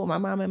item, I bought my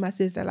mom and my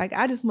sister. Like,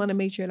 I just want to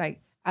make sure, like,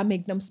 I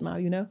make them smile,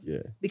 you know?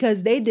 Yeah.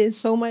 Because they did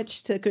so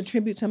much to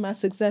contribute to my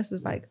success.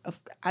 It's like,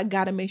 I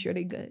got to make sure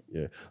they good.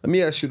 Yeah. Let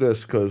me ask you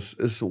this, because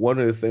it's one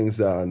of the things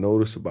that I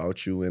notice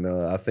about you, and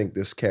I think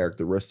this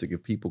characteristic,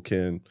 if people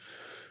can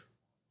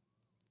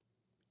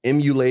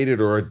emulate it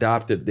or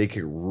adopt it, they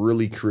can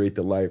really create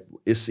the life.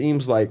 It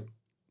seems like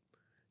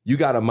you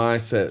got a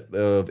mindset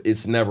of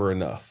it's never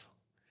enough.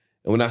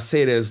 And when I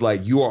say that, it's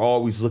like you are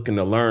always looking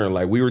to learn.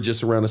 Like, we were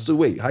just around the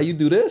studio. Wait, how you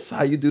do this?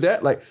 How you do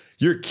that? Like,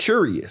 you're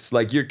curious.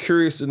 Like, you're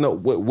curious to know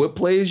what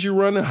plays you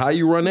running, how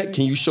you run that.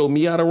 Can you show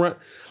me how to run?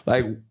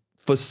 Like,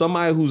 for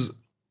somebody who's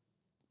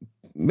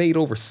made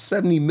over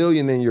 70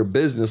 million in your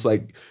business,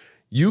 like,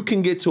 you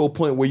can get to a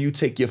point where you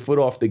take your foot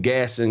off the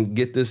gas and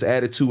get this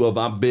attitude of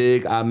I'm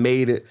big, I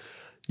made it.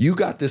 You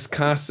got this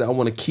constant, I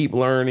want to keep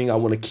learning. I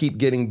want to keep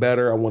getting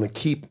better. I want to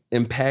keep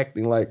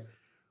impacting. Like,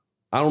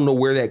 I don't know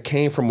where that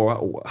came from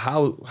or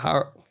how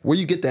where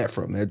you get that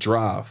from, that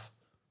drive.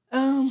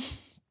 I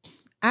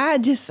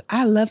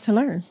love to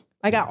learn.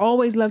 Like, I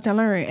always love to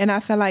learn. And I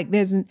feel like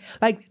there's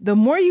like, the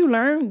more you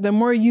learn, the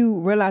more you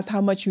realize how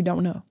much you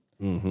don't know.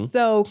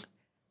 So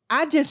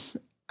I just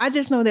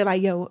know that,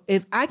 like, yo,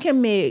 if I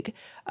can make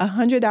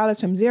 $100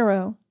 from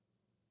zero,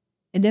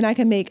 and then I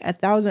can make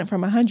 1,000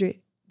 from 100,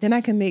 then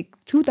I can make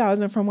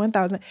 2,000 from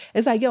 1,000.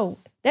 It's like, yo,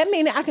 that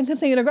means that I can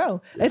continue to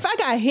grow. If I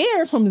got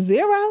here from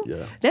zero,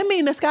 that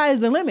means the sky is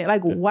the limit.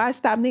 Like, why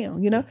stop now?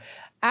 You know,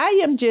 I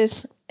am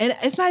just, and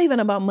it's not even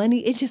about money.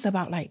 It's just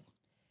about, like,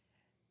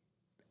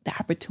 the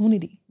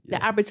opportunity.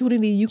 The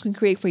opportunity you can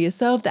create for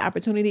yourself, the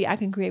opportunity I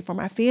can create for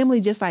my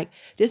family, just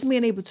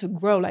being able to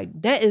grow. Like,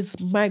 that is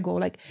my goal.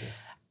 Like,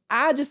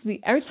 I just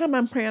every time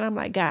I'm praying, I'm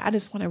like, God, I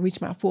just want to reach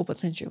my full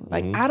potential.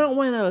 Like, I don't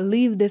want to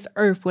leave this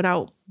earth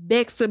without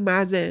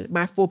maximizing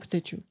my full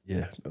potential.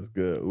 Yeah, that's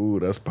good. Ooh,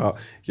 that's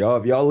powerful. Y'all,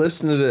 if y'all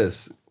listen to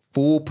this,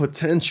 full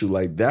potential,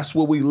 like, that's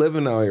what we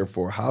living out here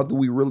for. How do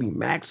we really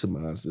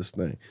maximize this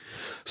thing?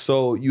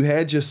 So you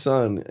had your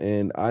son,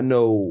 and I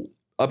know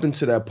up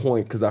until that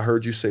point, because I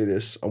heard you say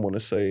this, I want to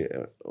say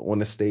on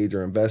the stage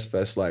or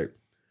InvestFest, like,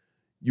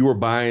 you were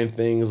buying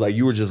things, like,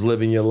 you were just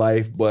living your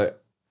life, but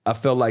I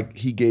felt like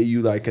he gave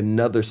you, like,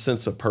 another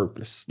sense of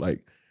purpose.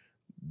 Like,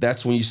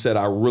 that's when you said,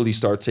 I really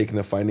started taking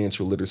the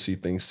financial literacy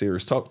thing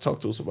serious. Talk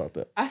to us about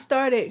that. I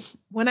started,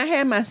 when I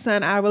had my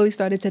son, I really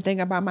started to think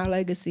about my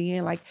legacy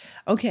and, like,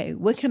 okay,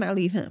 what can I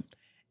leave him?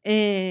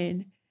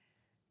 And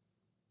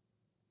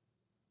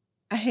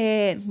I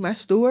had my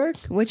store,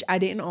 which I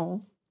didn't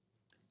own.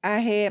 I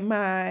had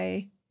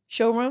my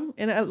showroom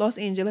in Los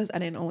Angeles. I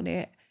didn't own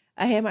that.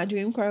 I had my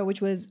dream car,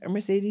 which was a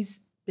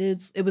Mercedes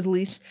Benz. It was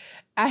leased.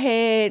 I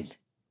had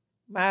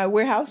my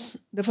warehouse,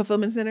 the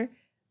fulfillment center.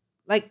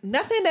 Like,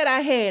 nothing that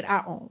I had,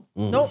 I own.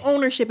 No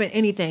ownership in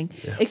anything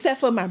except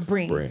for my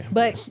brand.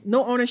 But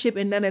no ownership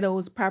in none of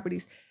those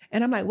properties.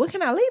 And I'm like, what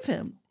can I leave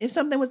him if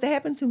something was to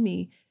happen to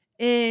me?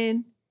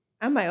 And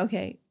I'm like,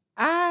 okay,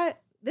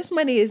 this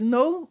money is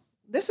not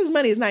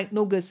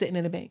no good sitting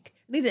in the bank.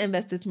 I need to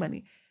invest this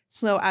money.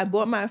 So I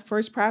bought my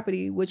first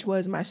property, which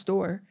was my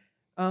store,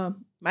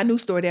 my new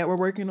store that we're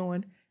working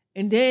on.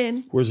 And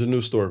then, where's the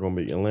new store going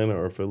to be? Atlanta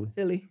or Philly?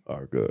 Philly.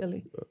 Oh, good.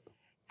 Philly.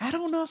 I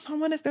don't know if I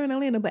want to start in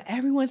Atlanta, but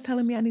everyone's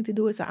telling me I need to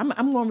do it, so I'm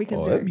going to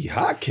reconsider. Oh, that'd be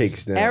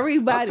hotcakes now.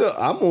 Everybody.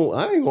 I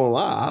ain't gonna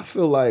lie. I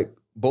feel like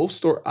both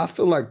stores. I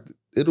feel like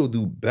it'll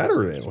do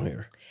better down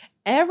here.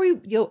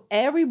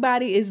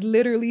 Everybody is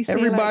literally saying,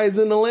 everybody's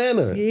in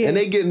Atlanta, and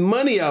they getting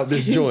money out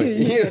this joint.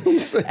 You know what I'm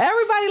saying?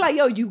 Everybody like,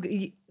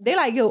 they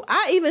like,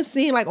 I even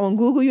seen, like, on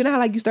Google, you know how,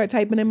 like, you start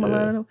typing in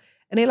Milano,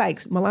 and they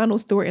like Milano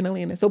store in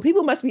Atlanta. So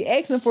people must be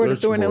asking for the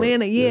store in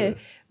Atlanta. Yeah.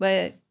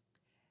 But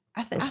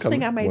I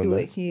think I may do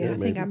it. Yeah, I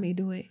think I may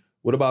do it.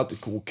 What about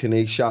can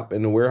they shop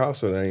in the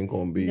warehouse, or they ain't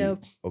gonna be? No.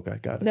 Okay,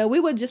 got it. No,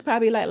 we would just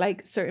probably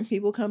like certain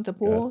people come to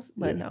pools,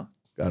 but no.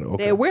 Got it.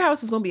 Okay. Their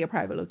warehouse is gonna be a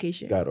private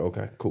location. Got it.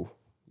 Okay, cool.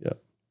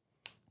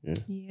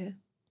 Yeah.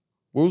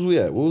 Where was we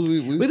at? What was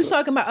we? We was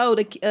talking about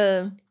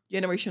the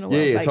generational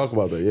wealth. Yeah, like, talk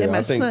about that. Yeah, and my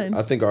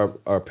I think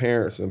our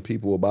parents and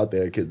people about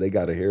that kids, they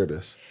got to hear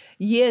this.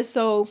 Yeah,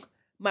 so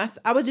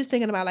I was just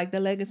thinking about, like, the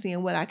legacy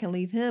and what I can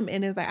leave him,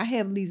 and it's like I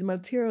have these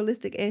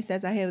materialistic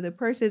assets. I have the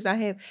purses. I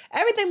have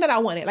everything that I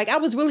wanted. Like, I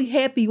was really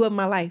happy with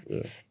my life,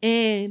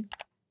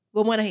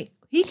 but when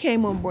he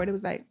came on board, it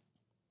was like,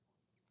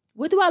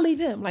 what do I leave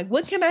him? Like,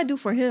 what can I do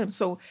for him?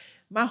 So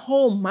my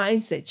whole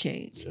mindset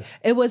changed. Yeah.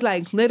 It was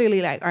like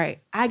literally like, all right,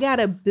 I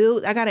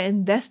gotta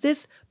invest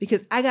this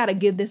because I gotta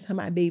give this to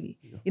my baby.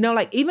 Yeah. You know,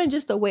 like, even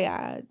just the way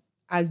I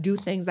I do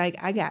things like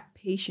I got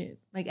patient.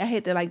 Like I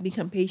had to like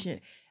become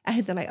patient. I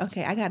had to like,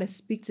 okay, I got to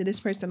speak to this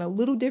person a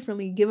little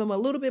differently, give him a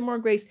little bit more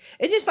grace.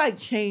 It just like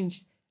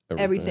changed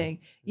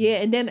everything.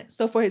 Yeah. And then,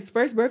 so for his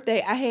first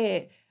birthday, I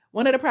had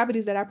one of the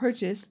properties that I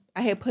purchased,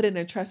 I had put in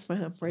a trust for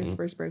him for his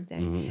first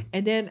birthday.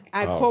 And then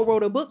I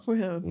co-wrote a book for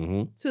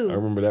him too. I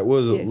remember that. What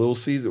was it? Little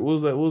Caesar.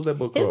 What was that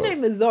book his called? His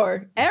name is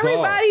Czar.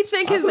 Everybody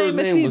think his name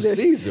is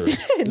Caesar. Was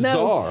Caesar. No,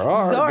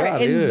 Czar. Czar.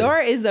 And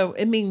Czar is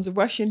it means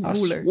Russian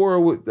ruler. I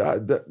swore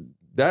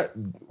that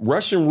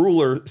Russian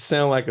ruler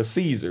sound like a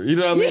Caesar. You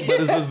know what I mean?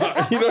 But it's a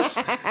Czar. You know,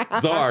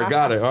 Czar.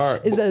 Got it. All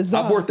right. It's a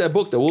Czar. I bought that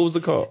book though. What was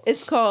it called?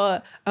 It's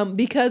called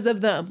Because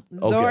of Them.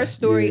 Czar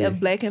story of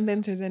Black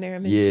inventors and their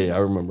inventions. Yeah, I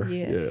remember.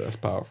 Yeah, that's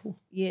powerful.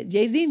 Yeah,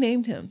 Jay-Z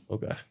named him.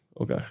 Okay.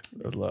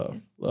 That's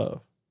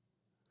love.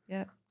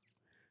 Yeah.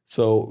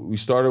 So we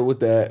started with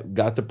that,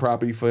 got the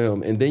property for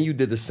him, and then you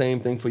did the same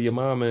thing for your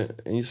mom and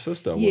your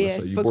sister. So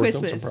you for bought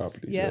Christmas. them some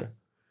properties. Yeah.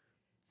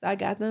 So I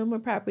got them a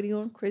property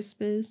on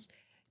Christmas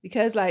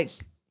because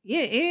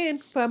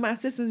and for my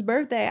sister's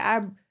birthday,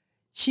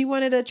 she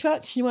wanted a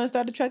truck. She wanted to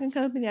start a trucking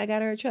company. I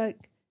got her a truck,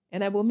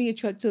 and I bought me a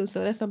truck too.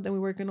 So that's something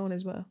we're working on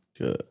as well.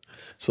 Good.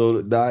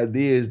 So the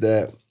idea is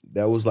that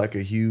was like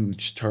a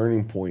huge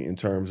turning point in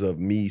terms of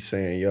me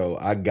saying, yo,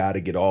 I got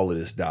to get all of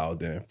this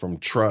dialed in, from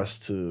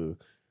trust to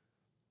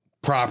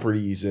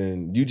properties,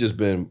 and you just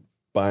been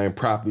buying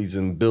properties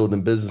and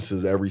building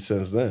businesses ever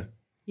since then.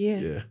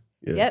 Yeah.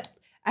 Yep.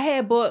 I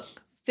had bought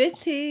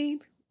 15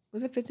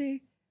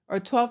 or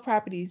 12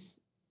 properties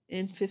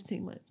in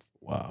 15 months.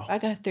 Wow. I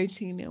got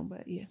 13 now,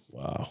 but yeah.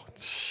 Wow.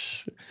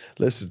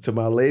 Listen, to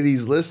my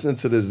ladies listening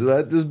to this,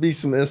 let this be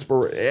some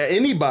inspiration.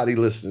 Anybody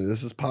listening,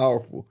 this is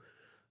powerful.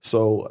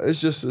 So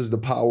it's the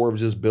power of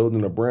just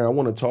building a brand. I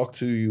want to talk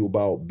to you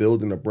about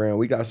building a brand.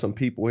 We got some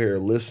people here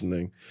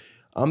listening.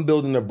 I'm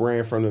building a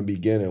brand from the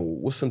beginning.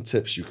 What's some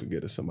tips you could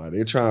get to somebody?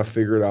 They're trying to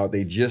figure it out.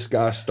 They just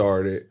got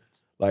started.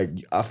 Like,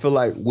 I feel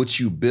like what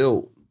you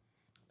built,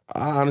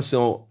 I honestly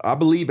don't, I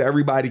believe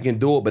everybody can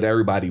do it, but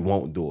everybody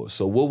won't do it.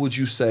 So what would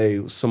you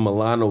say some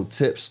Milano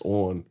tips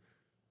on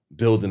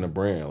building a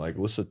brand? Like,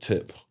 what's a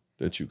tip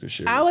that you could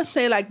share? I would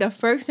say like the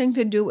first thing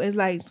to do is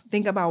like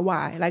think about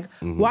why. Like,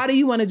 why do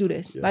you want to do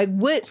this? Yeah.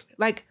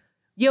 Like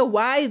your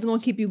why is going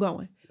to keep you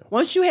going. Yeah.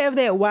 Once you have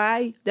that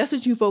why, that's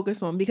what you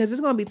focus on, because there's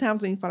going to be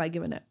times when you feel like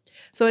giving up.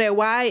 So that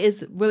why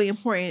is really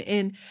important.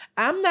 And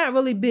I'm not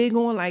really big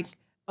on like,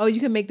 oh, you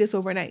can make this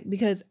overnight,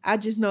 because I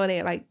just know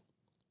that like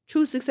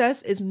true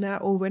success is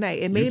not overnight.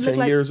 It may look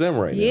 10 years in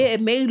right now. Yeah,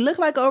 it may look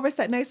like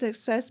overnight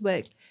success,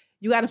 but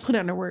you got to put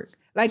in the work.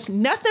 Like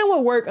nothing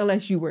will work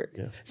unless you work.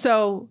 Yeah.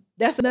 So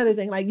that's another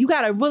thing. Like you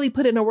got to really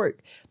put in the work.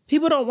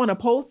 People don't want to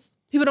post.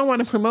 People don't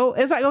want to promote.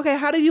 It's like, okay,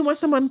 how do you want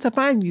someone to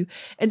find you?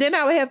 And then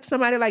I would have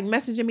somebody like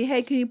messaging me,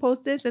 hey, can you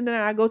post this? And then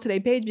I go to their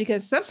page,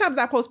 because sometimes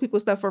I post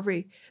people's stuff for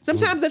free.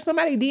 Sometimes if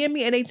somebody DM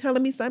me and they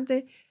telling me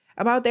something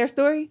about their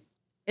story,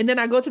 and then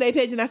I go to their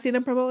page and I see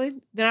them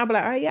promoting, then I'll be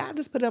like, all right, yeah, I'll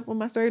just put it up on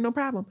my story, no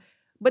problem.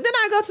 But then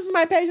I go to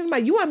somebody's page and I'm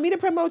like, you want me to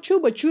promote you,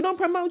 but you don't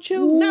promote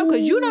you? Ooh. No,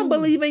 because you don't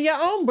believe in your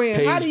own brand.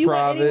 Page how do you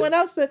private. Want anyone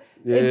else to?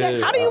 Yeah.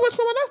 How do you want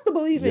someone else to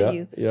believe in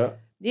you?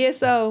 Yeah.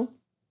 So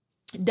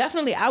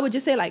definitely, I would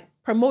just say like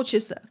promote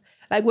yourself.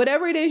 Like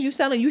whatever it is you're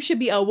selling, you should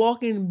be a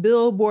walking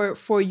billboard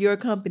for your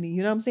company.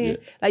 You know what I'm saying?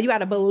 Yeah. Like you got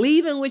to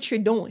believe in what you're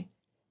doing.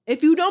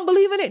 If you don't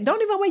believe in it,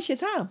 don't even waste your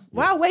time.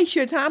 Why waste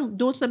your time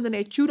doing something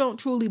that you don't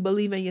truly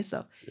believe in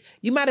yourself?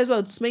 You might as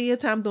well spend your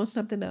time doing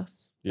something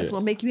else. That's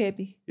gonna make you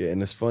happy. Yeah,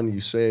 and it's funny you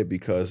say it,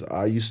 because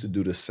I used to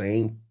do the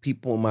same.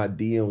 People in my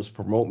DMs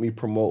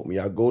promote me.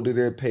 I go to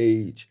their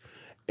page,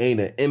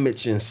 ain't an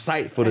image in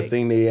sight for the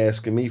thing they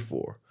asking me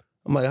for.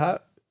 I'm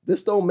like,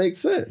 this don't make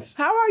sense.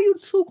 How are you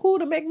too cool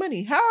to make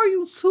money? How are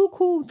you too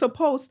cool to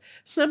post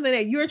something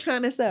that you're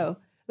trying to sell?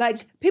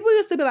 Like people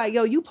used to be like,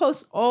 yo, you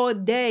post all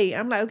day.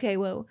 I'm like, okay,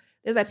 well,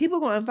 there's like people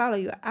going to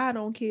unfollow you. I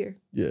don't care.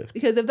 Yeah.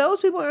 Because if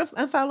those people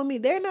unfollow me,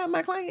 they're not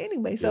my client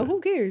anyway. So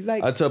who cares?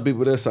 Like I tell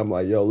people this, I'm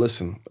like, yo,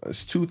 listen,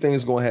 there's two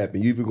things going to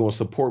happen. You either going to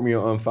support me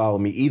or unfollow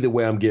me. Either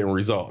way, I'm getting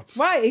results.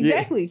 Right,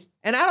 exactly. Yeah.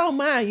 And I don't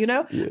mind, you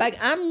know? Yeah. Like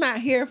I'm not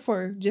here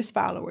for just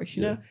followers,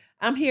 you know?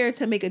 I'm here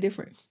to make a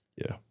difference.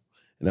 Yeah.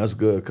 And that's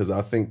good, because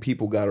I think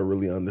people got to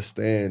really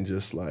understand,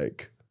 just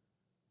like,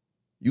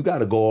 you got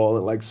to go all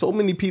in. Like so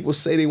many people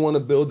say they want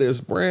to build this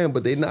brand,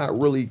 but they're not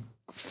really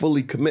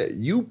fully commit.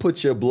 You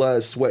put your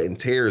blood, sweat, and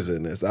tears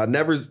in this. I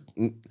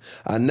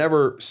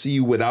never see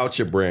you without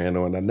your brand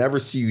on. I never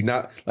see you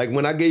not. Like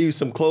when I gave you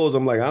some clothes,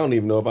 I'm like, I don't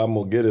even know if I'm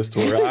gonna get this to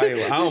her.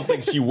 I don't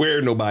think she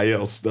wear nobody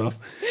else stuff.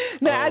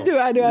 No, I do.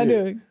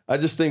 I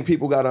just think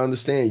people got to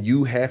understand,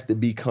 you have to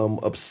become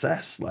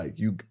obsessed. Like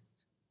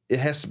it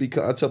has to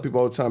become. I tell people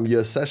all the time,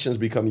 your sessions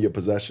become your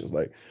possessions.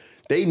 Like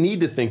they need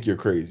to think you're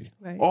crazy.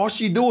 Right. All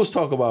she do is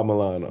talk about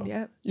Milano.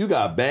 Yep. You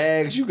got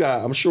bags. You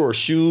got, I'm sure,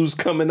 shoes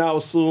coming out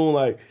soon.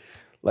 Like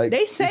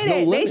they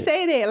say that. They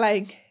say that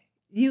like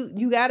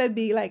you gotta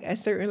be like a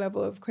certain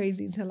level of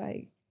crazy to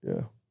like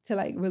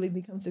really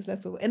become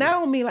successful. And I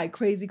don't mean like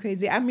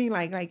crazy. I mean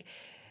like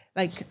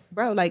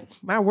bro, like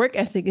my work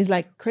ethic is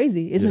like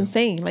crazy. It's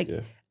insane. Like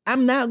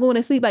I'm not going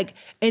to sleep. Like,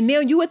 and now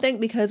you would think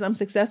because I'm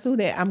successful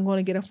that I'm going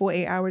to get a full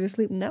 8 hours of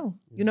sleep. No,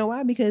 you know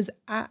why? Because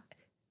I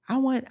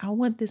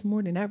want this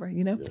more than ever.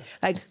 You know,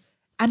 like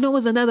I know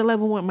it's another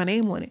level with my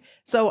name on it.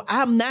 So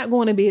I'm not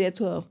going to be at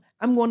 12.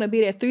 I'm going to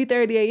be at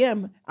 3:30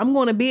 a.m. I'm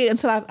going to be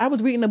until I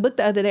was reading a book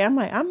the other day. I'm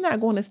like, I'm not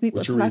going to sleep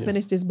until I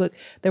finish this book,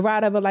 The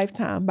Ride of a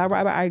Lifetime by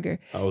Robert Iger.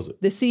 How was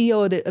it? The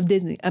CEO of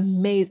Disney.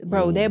 Amazing,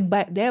 bro.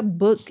 That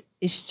book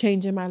is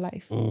changing my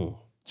life.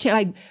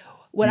 Like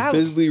what you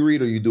physically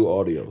read or you do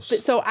audios?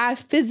 So I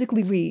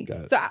physically read.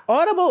 So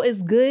Audible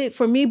is good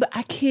for me, but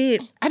I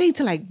need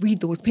to like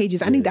read those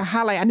pages. I need to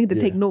highlight. I need to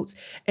take notes.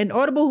 And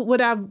Audible,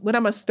 what I'm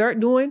gonna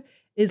start doing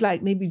is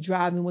like maybe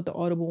driving with the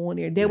Audible on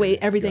there. That way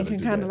everything can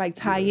kind of like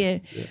tie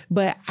in. Yeah.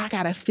 But I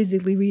gotta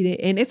physically read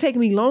it. And it takes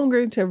me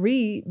longer to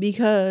read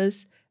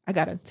because I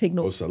gotta take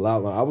notes. It's a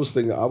lot long. I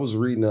was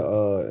reading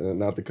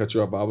not to cut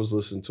you off, but I was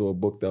listening to a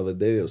book the other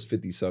day. It was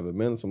 57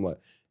 minutes. I'm like,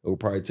 it would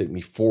probably take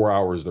me 4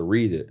 hours to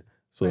read it.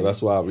 So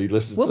that's why I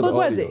re-listened to the audio.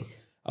 What book was it?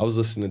 I was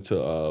listening to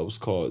it was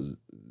called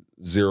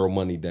Zero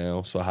Money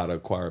Down. So How to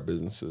Acquire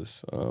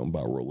Businesses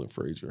by Roland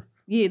Frazier.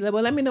 Yeah,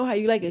 well, let me know how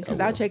you like it because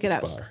I'll check it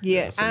out.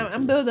 Yeah,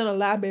 I'm building a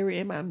library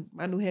in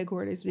my new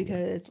headquarters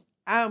because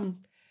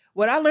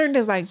what I learned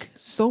is like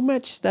so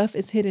much stuff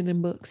is hidden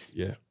in books.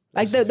 Yeah.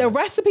 Like the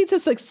recipe to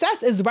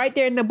success is right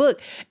there in the book.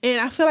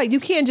 And I feel like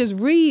you can't just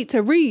read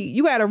to read.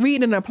 You got to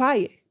read and apply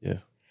it. Yeah.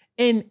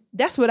 And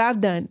that's what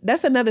I've done.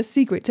 That's another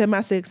secret to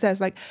my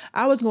success. Like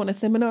I was going to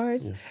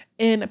seminars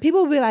and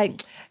people would be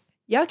like,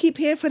 y'all keep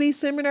paying for these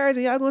seminars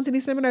and y'all going to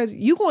these seminars.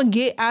 You going to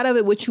get out of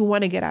it what you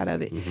want to get out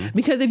of it. Mm-hmm.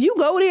 Because if you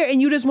go there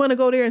and you just want to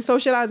go there and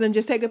socialize and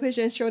just take a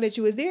picture and show that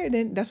you was there,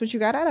 then that's what you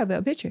got out of it,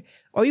 a picture.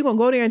 Or you going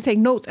to go there and take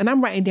notes and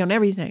I'm writing down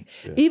everything.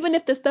 Yeah. Even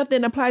if the stuff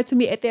didn't apply to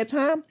me at that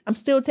time, I'm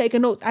still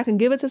taking notes. I can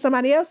give it to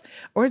somebody else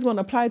or it's going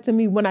to apply to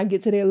me when I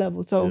get to their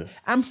level. So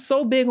I'm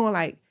so big on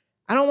like,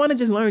 I don't want to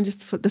just learn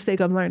just for the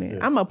sake of learning.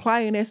 I'm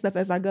applying that stuff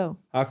as I go.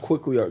 How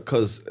quickly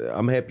because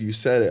I'm happy you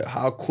said it.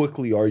 How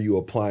quickly are you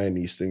applying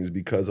these things?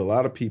 Because a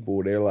lot of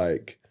people, they're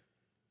like,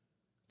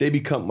 they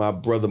become, my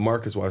brother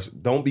Marcus watch,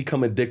 don't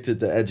become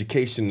addicted to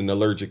education and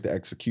allergic to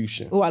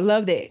execution. Oh, I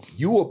love that.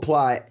 You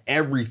apply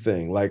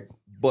everything. Like,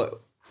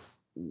 but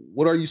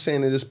what are you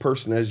saying to this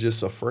person that's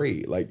just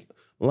afraid? Like,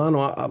 Milano,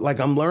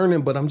 I'm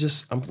learning, but I'm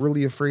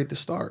really afraid to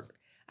start.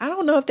 I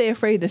don't know if they're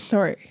afraid to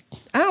start.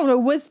 I don't know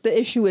what's the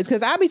issue is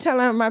because I be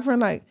telling my friend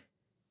like,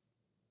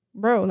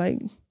 bro, like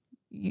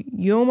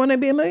you don't want to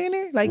be a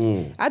millionaire? Like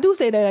I do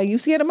say that. Like, you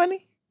scared of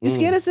money? You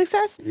scared of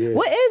success? Yeah.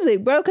 What is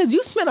it, bro? Because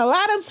you spend a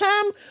lot of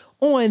time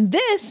on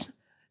this,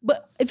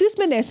 but if you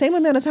spend that same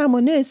amount of time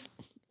on this,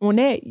 on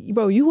that,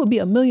 bro, you will be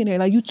a millionaire.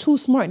 Like you too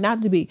smart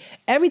not to be.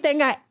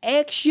 Everything I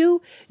ask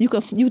you, you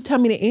tell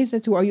me the answer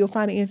to, or you'll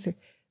find the answer.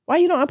 Why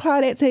you don't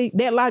apply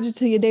that logic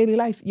to your daily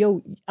life?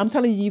 Yo, I'm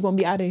telling you, you're gonna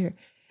be out of here.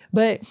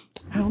 But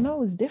I don't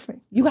know, it's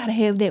different. You got to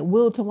have that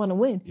will to want to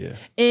win. Yeah.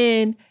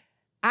 And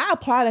I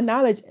apply the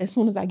knowledge as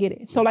soon as I get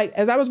it. So like,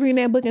 as I was reading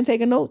that book and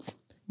taking notes,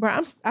 bro,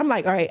 I'm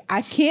like, all right,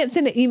 I can't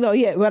send an email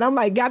yet, but I'm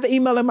like, got the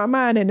email in my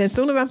mind. And as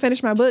soon as I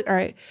finish my book, all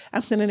right,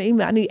 I'm sending an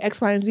email. I need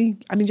X, Y, and Z.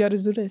 I need y'all to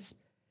do this.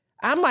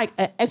 I'm like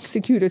an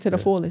executor to the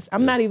fullest.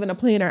 I'm not even a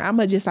planner. I'm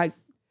going to just like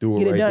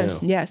get it done. Now.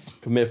 Yes.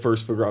 Commit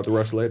first, figure out the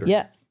rest later.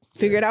 Yeah.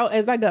 Figure it out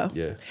as I go.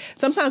 Yeah.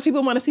 Sometimes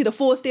people want to see the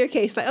full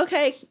staircase. Like,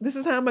 okay, this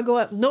is how I'm going to go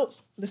up. Nope.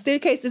 The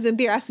staircase isn't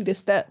there. I see this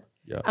step.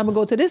 Yeah. I'm going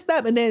to go to this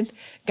step and then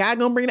God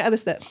going to bring the other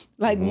step.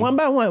 Like one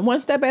by one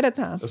step at a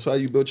time. That's how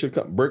you build your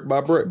company, brick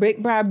by brick.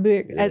 Brick by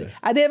brick. Yeah.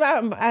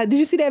 Did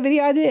you see that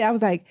video I did? I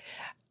was like,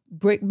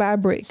 brick by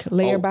brick,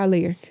 layer by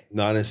layer.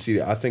 No, I didn't see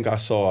that. I think I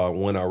saw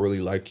one I really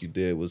like you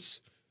did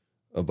was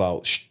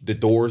about the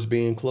doors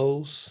being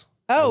closed.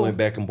 I went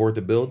back and bought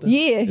the building.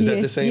 Yeah, Is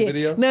that the same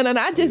video? No.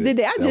 I just did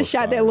that. I just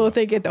shot that little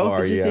thing at the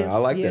office. Yeah, I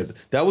like that.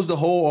 That was the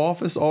whole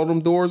office, all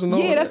them doors and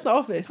all that? Yeah, that's the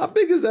office. How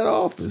big is that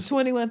office?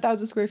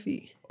 21,000 square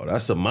feet. Oh,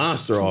 that's a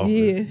monster office.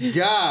 Yeah.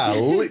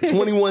 Golly,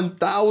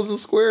 21,000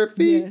 square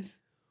feet? Yes.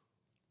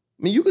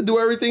 I mean, you could do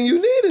everything you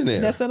need in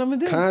there. That's what I'm going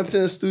to do.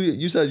 Content studio.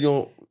 You said you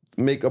don't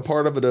make a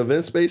part of it, the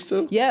event space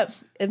too? Yep.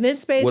 Event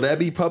space. Will that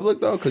be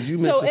public though? Because you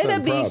mentioned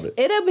something private.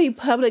 It'll be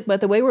public, but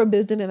the way we're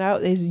building it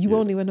out is you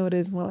won't even know it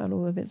is one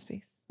event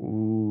space.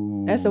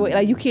 Ooh. That's the way,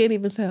 like you can't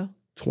even tell.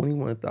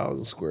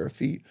 21,000 square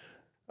feet.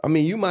 I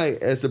mean, you might,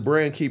 as the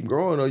brand keep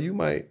growing, or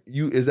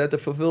is that the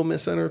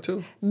fulfillment center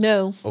too?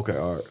 No. Okay,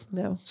 all right.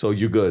 No. So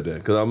you're good then.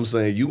 Because I'm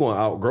saying you're going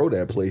to outgrow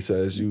that place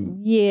as you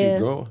keep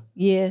growing.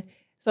 Yeah.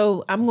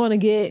 So I'm going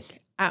to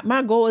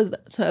my goal is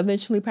to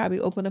eventually probably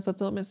open a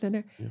fulfillment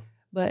center. Yeah.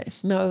 But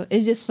no,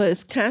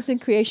 it's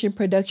content creation,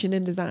 production,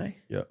 and design.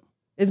 Yeah.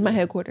 It's my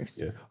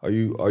headquarters. Yeah. Are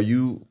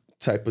you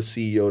type of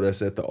CEO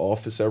that's at the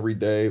office every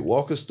day?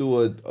 Walk us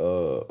through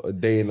a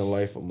day in the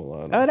life of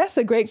Milano. Oh, that's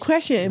a great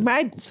question.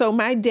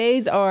 My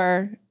days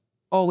are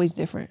always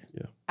different.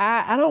 Yeah.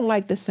 I don't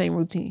like the same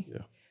routine.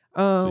 Yeah.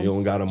 So you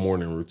don't got a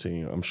morning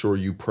routine. I'm sure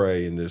you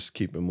pray and just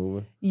keep it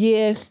moving.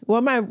 Yeah.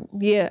 Well,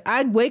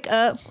 I wake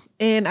up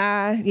and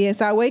I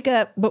wake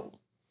up, but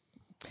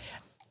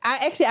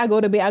I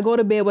go to bed. I go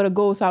to bed with a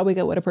goal, so I wake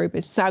up with a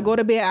purpose. So I go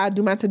to bed, I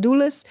do my to-do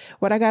list,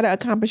 what I gotta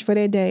accomplish for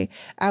that day.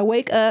 I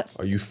wake up.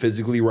 Are you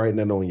physically writing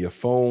that on your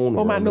phone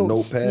or on my on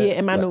notes. a notepad? Yeah,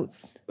 in my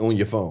notes. On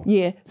your phone.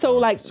 Yeah. So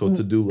So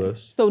to-do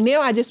list. So now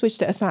I just switched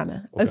to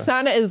Asana. Okay.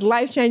 Asana is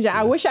life-changing.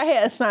 I wish I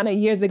had Asana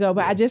years ago,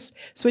 but I just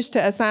switched to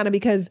Asana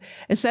because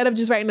instead of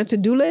just writing a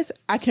to-do list,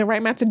 I can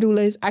write my to-do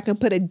list, I can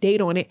put a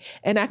date on it,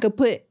 and I could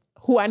put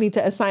who I need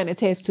to assign a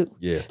task to.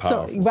 Yeah,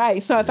 powerful. So,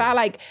 right. So if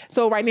I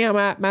so right now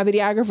my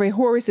videographer,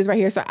 Horace, is right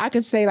here. So I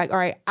can say all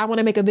right, I want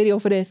to make a video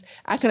for this.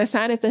 I can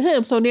assign it to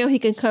him. So now he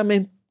can come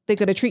and think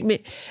of the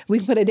treatment. We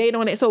can put a date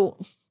on it. So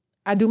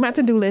I do my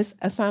to-do list.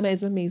 Asana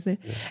is amazing.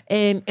 Yeah.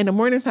 And in the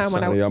morning time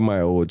when I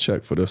might owe a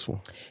check for this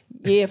one.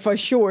 Yeah, for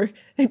sure.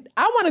 I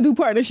want to do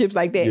partnerships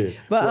like that. Yeah.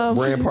 But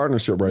brand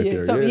partnership right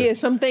there.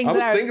 Some things I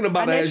was thinking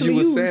about it as you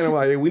were saying. I'm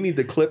like, hey, we need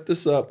to clip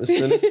this up and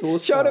send this to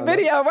us. Show the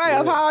video of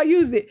how I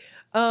used it.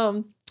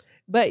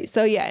 But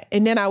so yeah,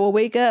 and then I will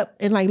wake up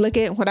and look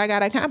at what I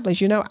got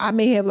accomplished. I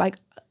may have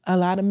a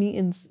lot of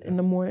meetings in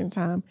the morning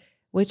time,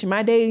 which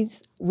my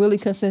days really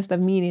consist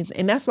of meetings.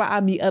 And that's why I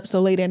be up so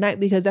late at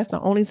night, because that's the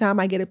only time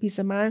I get a peace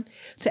of mind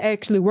to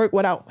actually work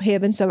without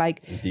having to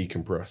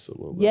decompress a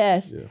little bit.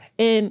 Yes. Yeah.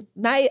 And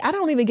night, I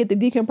don't even get to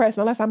decompress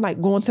unless I'm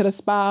going to the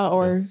spa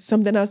or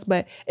something else.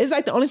 But it's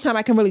the only time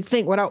I can really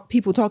think without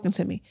people talking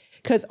to me.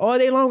 Because all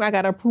day long, I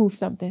got to approve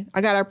something.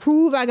 I got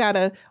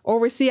to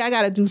oversee, I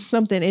got to do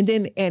something. And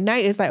then at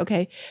night, it's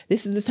okay,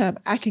 this is the time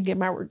I can get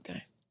my work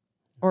done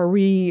or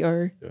read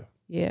or,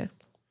 yeah.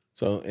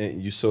 So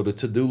the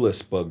to-do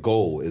list, but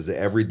goal, is it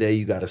every day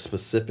you got a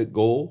specific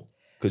goal?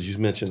 Because you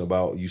mentioned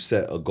about you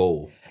set a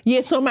goal.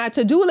 Yeah, so my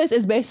to-do list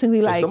is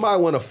basically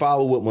somebody want to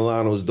follow what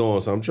Milano's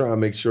doing, so I'm trying to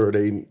make sure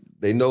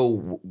they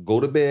know, go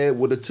to bed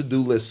with a to-do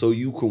list so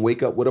you can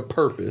wake up with a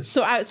purpose.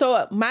 So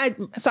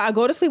I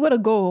go to sleep with a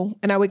goal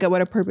and I wake up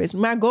with a purpose.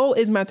 My goal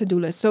is my to-do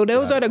list. So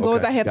those are the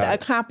goals I have to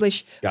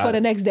accomplish for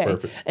the next day.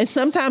 Perfect. And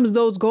sometimes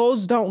those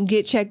goals don't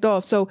get checked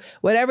off. So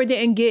whatever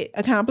didn't get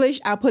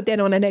accomplished, I'll put that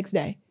on the next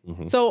day.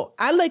 Mm-hmm. So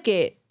I look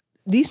at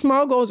these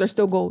small goals are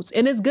still goals.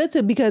 And it's good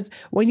because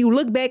when you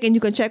look back and you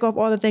can check off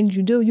all the things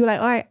you do, you're all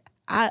right,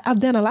 I've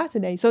done a lot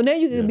today. So now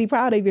you can be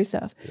proud of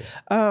yourself.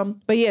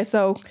 Yeah.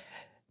 So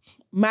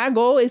my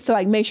goal is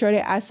to make sure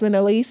that I spend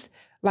at least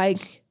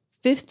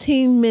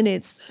 15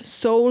 minutes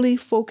solely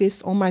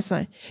focused on my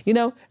son.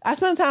 I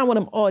spend time with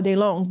him all day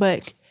long,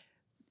 but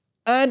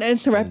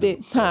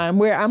uninterrupted time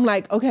where I'm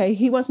okay,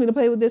 he wants me to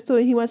play with this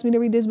toy, he wants me to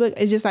read this book.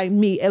 It's just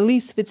me, at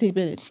least 15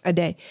 minutes a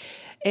day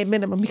at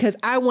minimum, because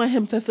I want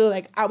him to feel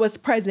I was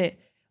present,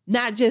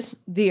 not just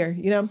there.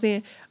 You know what I'm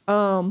saying?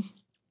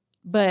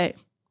 But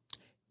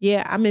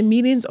yeah, I'm in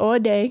meetings all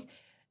day.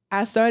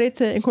 I started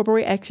to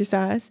incorporate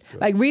exercise,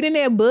 reading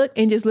that book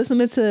and just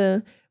listening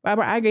to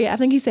Robert Iger. I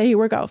think he said he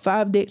work out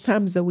 5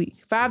 days a week.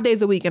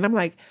 And I'm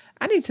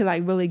I need to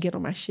really get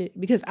on my shit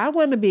because I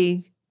want to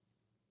be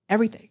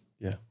everything.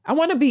 Yeah. I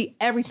want to be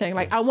everything.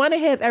 I want to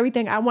have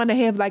everything. I want to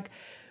have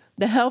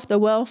the health, the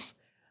wealth,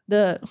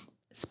 the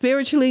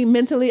spiritually,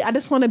 mentally. I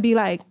just want to be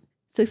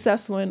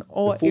successful in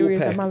all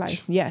areas of my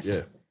life. Yes.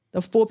 Yeah.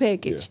 The full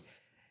package.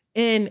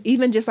 Yeah. And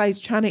even just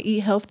trying to eat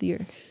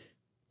healthier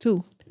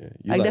too. Yeah.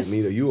 You like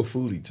me, you a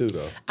foodie too,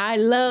 though. I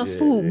love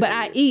food, but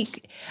I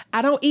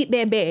don't eat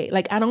that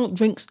bad. I don't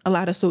drink a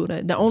lot of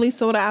soda. The only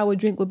soda I would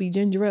drink would be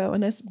ginger ale,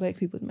 and that's Black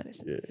people's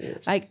medicine. Yeah.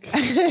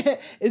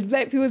 It's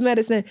Black people's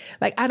medicine.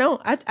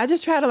 I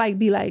just try to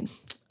be a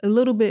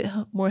little bit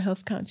more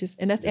health conscious,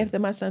 and that's after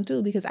my son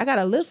too, because I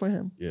gotta live for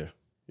him. Yeah.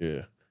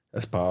 Yeah.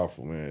 That's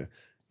powerful, man.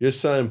 Your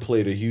son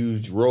played a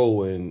huge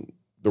role in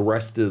the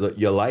rest of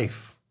your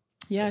life.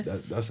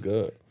 Yes. That's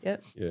good.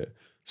 Yep. Yeah.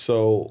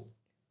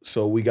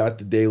 So we got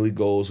the daily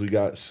goals. We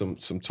got some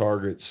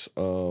targets.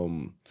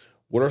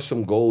 What are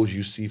some goals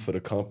you see for the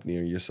company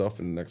and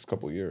yourself in the next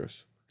couple of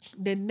years?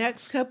 The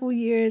next couple of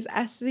years,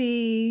 I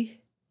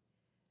see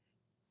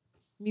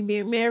me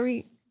being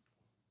married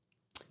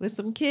with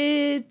some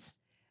kids.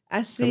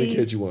 I see. How many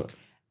kids you want?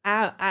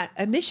 I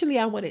initially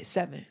I wanted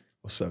 7.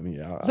 Well, 7,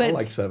 yeah. I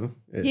like 7.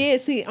 Yeah.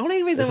 See,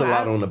 only reason it's a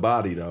lot on the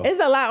body though. It's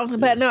a lot on the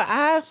body. No,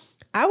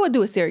 I would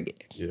do a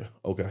surrogate. Yeah.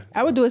 Okay.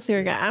 I would do a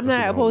surrogate. I'm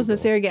not opposed to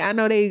surrogate. I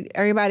know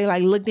everybody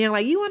look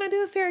down you want to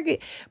do a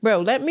surrogate, bro.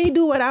 Let me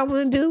do what I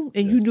want to do,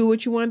 and you do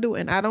what you want to do,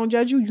 and I don't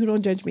judge you. You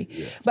don't judge me.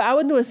 Yeah. But I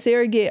would do a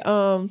surrogate.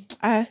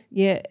 I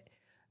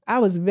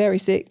was very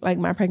sick,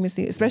 my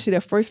pregnancy, especially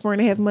the first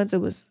 4.5 months.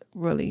 It was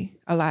really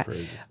a lot.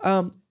 Crazy.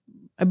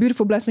 A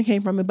beautiful blessing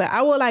came from it, but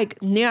I would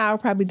now I'll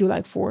probably do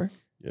 4.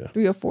 Yeah.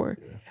 3 or 4.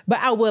 Yeah. But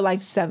I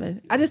would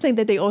 7. I just think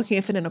that they all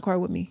can't fit in a car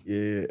with me.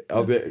 Yeah.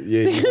 I'll bet.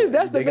 Yeah. That's the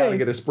thing. They gotta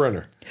get a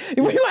Sprinter.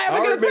 We might have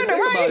to get a Sprinter,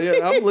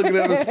 right? I'm looking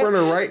at a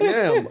Sprinter right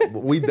now.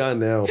 We done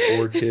now.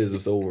 4 kids,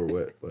 it's over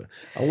with. But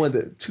I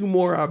wanted 2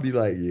 more. I'll be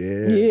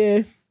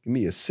yeah. Give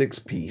me a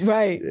 6-piece.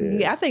 Right.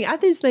 Yeah. I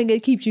just think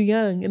it keeps you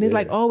young, and it's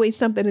always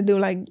something to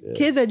do.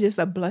 Kids are just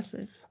a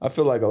blessing. I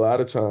feel a lot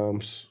of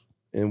times,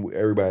 and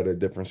everybody at a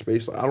different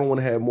space, I don't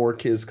want to have more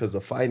kids because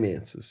of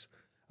finances.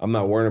 I'm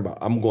not worrying about.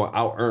 I'm going to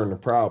out earn the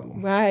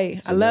problem.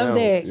 Right. So I love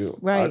that.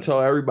 Right. I tell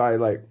everybody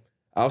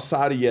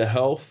outside of your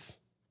health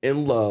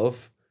and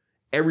love,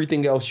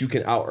 everything else you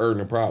can out earn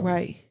the problem.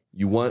 Right.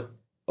 You want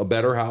a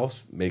better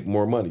house, make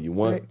more money. You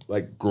want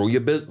like grow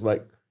your business,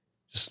 like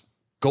just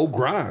go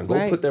grind,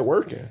 go put that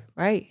work in.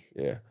 Right.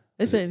 Yeah.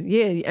 Listen,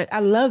 I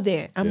love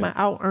that. I'm gonna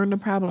out earn the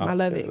problem. I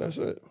love it. That's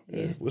it.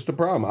 Yeah. What's the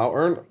problem? I'll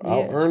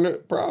earn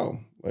the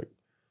problem. Like,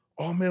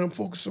 oh man, I'm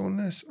focused on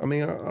this. I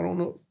mean, I don't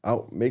know.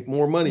 I'll make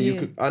more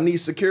money. I need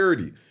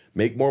security.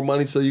 Make more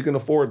money so you can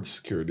afford the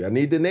security. I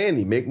need the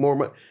nanny. Make more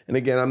money. And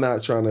again, I'm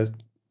not trying to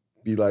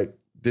be like,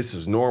 this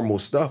is normal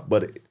stuff,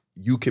 but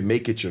you can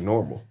make it your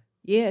normal.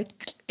 Yeah.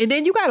 And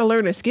then you got to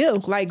learn a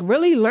skill, like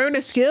really learn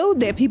a skill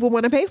that people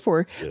want to pay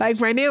for. Yeah. Like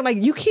right now,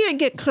 like you can't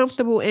get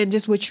comfortable in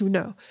just what you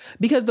know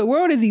because the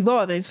world is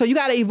evolving. So you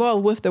got to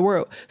evolve with the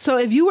world. So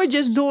if you were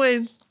just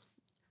doing,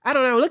 I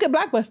don't know, look at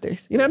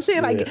Blockbusters. You know what I'm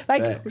saying? Like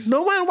facts.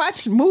 No one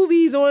watched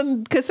movies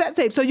on cassette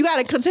tape. So you got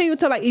to continue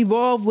to like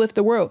evolve with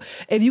the world.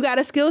 If you got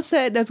a skill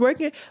set that's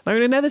working,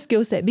 learn another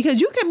skill set because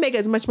you can make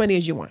as much money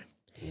as you want.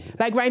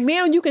 Like right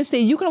now, you can say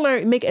you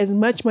can make as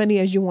much money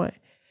as you want.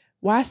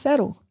 Why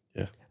settle?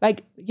 Yeah.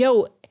 Like,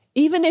 yo,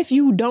 even if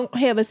you don't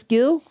have a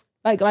skill,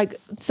 like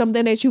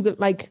something that you could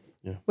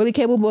really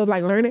capable of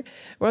like learning,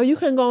 bro, you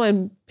can go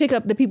and pick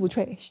up the people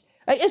trash.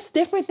 Like it's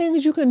different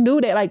things you can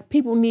do that like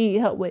people need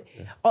help with.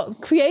 Yeah.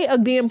 Create a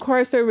damn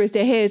car service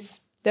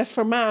that's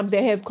for moms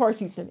that have car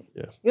seats in it.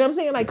 Yeah. You know what I'm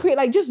saying? Like create,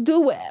 like just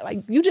do it.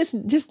 Like you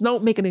just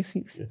don't make an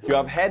excuse. Yeah. Yo,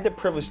 I've had the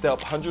privilege to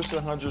help hundreds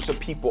and hundreds of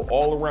people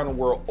all around the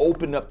world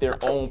open up their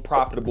own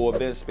profitable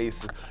event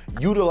spaces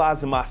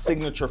utilizing my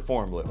signature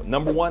formula.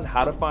 Number one,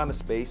 how to find a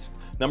space.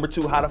 Number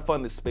two, how to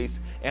fund the space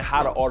and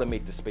how to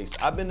automate the space.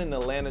 I've been in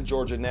Atlanta,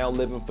 Georgia now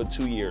living for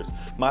 2 years.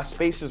 My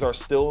spaces are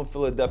still in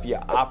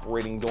Philadelphia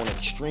operating, doing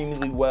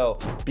extremely well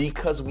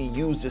because we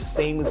use the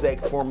same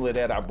exact formula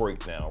that I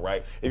break down,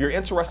 right? If you're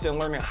interested in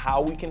learning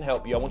how we can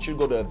help you, I want you to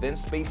go to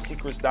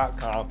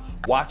eventsspacesecrets.com,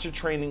 watch a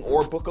training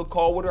or book a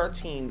call with our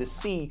team to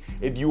see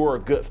if you are a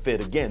good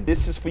fit. Again,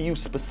 this is for you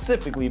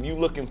specifically if you're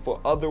looking for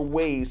other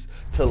ways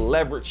to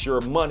leverage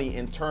your money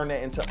and turn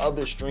that into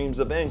other streams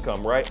of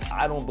income, right?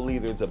 I don't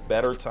believe there's a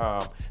better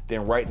time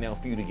than right now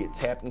for you to get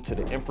tapped into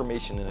the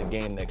information in the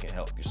game that can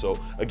help you. So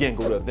again,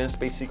 go to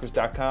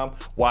eventsspacesecrets.com,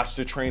 watch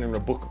the training or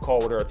book a call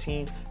with our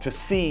team to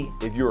see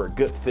if you're a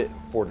good fit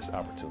for this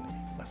opportunity.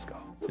 Let's go.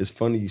 It's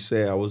funny you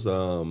say I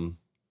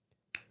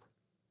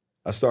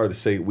started to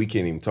say we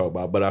can't even talk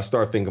about, but I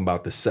started thinking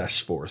about the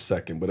sesh for a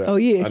second. But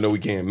I know we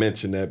can't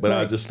mention that, but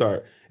I just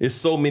start. It's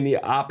so many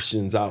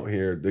options out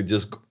here to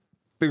just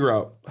figure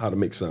out how to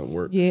make something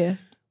work. Yeah.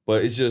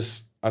 But it's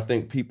just, I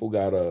think people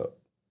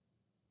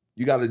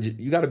you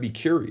gotta be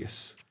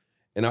curious.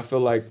 And I feel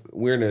like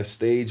we're in a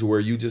stage where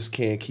you just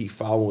can't keep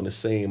following the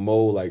same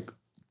mold. Like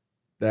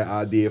that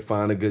idea,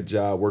 find a good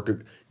job,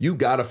 you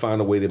gotta find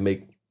a way to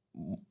make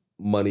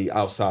money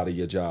outside of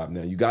your job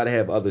now. You gotta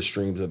have other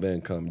streams of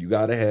income. You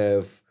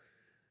gotta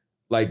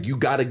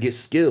get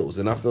skills.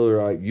 And I feel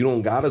like you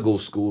don't gotta go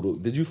to school.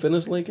 Did you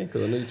finish Lincoln?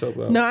 Because I know you talked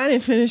about. No, I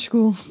didn't finish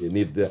school. You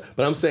needed that.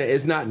 But I'm saying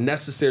it's not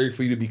necessary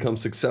for you to become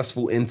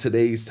successful in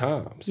today's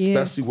times,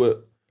 especially with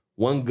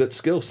one good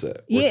skill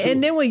set. Yeah,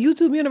 and then with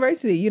YouTube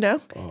University, you know,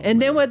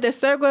 then with the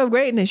Circle of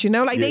Greatness, you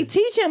know, like they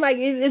teaching, like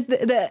it's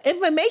the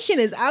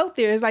information is out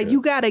there. It's like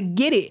you gotta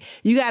get it,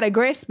 you gotta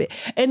grasp it.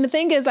 And the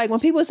thing is, like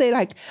when people say,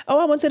 like, "Oh,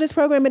 I went to this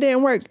program, it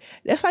didn't work,"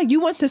 that's like you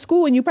went to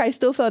school and you probably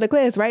still failed the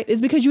class, right?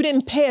 It's because you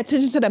didn't pay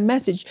attention to the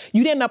message,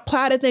 you didn't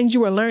apply the things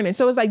you were learning.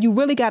 So it's like you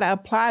really gotta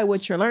apply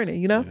what you're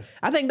learning. You know,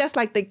 I think that's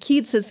like the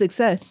key to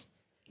success.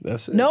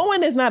 That's it.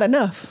 Knowing is not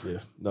enough. Yeah,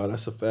 no,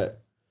 that's a fact.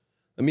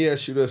 Let me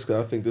ask you this,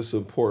 because I think this is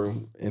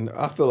important. And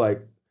I feel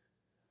like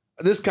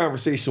this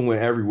conversation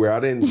went everywhere. I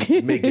didn't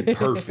make it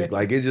perfect.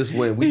 Like it just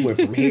we went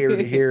from here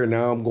to here. And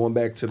now I'm going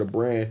back to the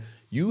brand.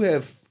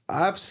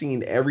 I've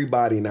seen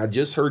everybody, and I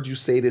just heard you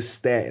say this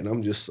stat, and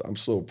I'm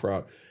so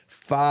proud.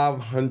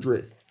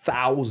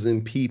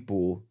 500,000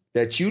 people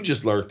that you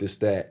just learned this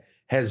stat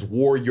has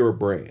wore your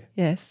brand.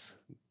 Yes.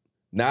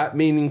 Not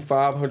meaning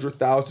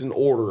 500,000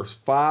 orders,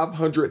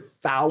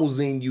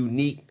 500,000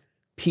 unique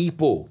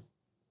people.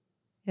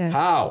 Yes.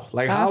 How?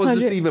 Like, how is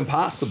this even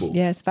possible?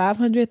 Yes,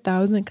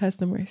 500,000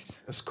 customers.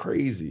 That's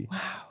crazy.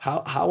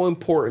 Wow. How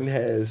important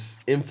has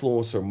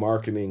influencer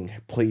marketing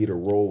played a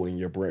role in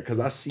your brand?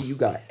 Because I see you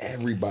got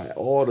everybody,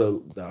 all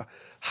the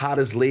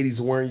hottest ladies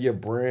wearing your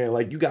brand.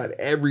 Like, you got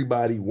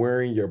everybody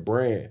wearing your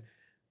brand.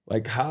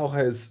 Like, how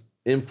has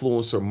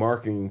influencer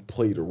marketing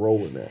played a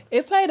role in that?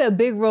 It played a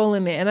big role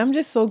in it, and I'm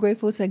just so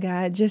grateful to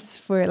God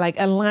just for like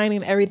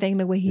aligning everything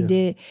the way He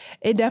did.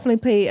 It definitely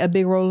played a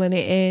big role in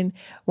it. And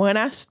when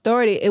I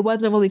started, it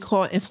wasn't really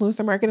called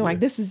influencer marketing. Like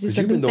this is just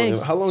a new thing.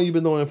 How long have you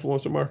been doing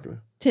influencer marketing?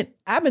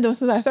 I've been doing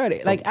since I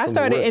started. Like I from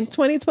started what? in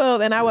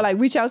 2012 and I would like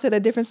reach out to the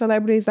different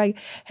celebrities like,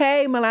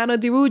 hey, Milano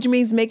DeRuge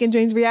means making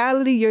dreams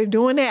reality. You're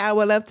doing it. I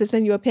would love to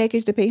send you a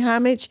package to pay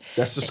homage.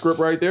 That's the script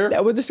right there?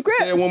 That was the script.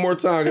 Say it one more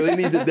time because they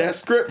needed that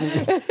script.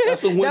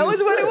 That's a winning That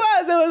was what it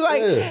script. was. It was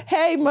like, Yeah.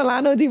 hey,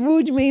 Milano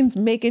DeRuge means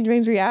making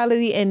dreams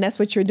reality, and that's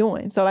what you're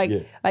doing. So like,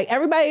 Yeah. like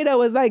everybody that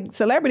was like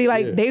celebrity,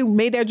 like Yeah. they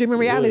made their dream a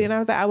reality, Yeah. and I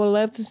was like, I would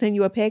love to send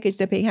you a package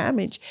to pay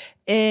homage.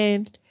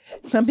 And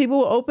some people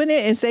will open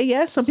it and say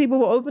yes. Some people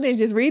will open it and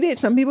just read it.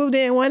 Some people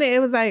didn't want it. It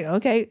was like,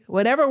 okay,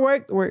 whatever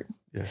worked.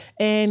 Yeah.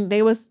 And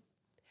they was.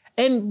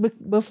 And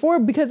before,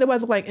 because it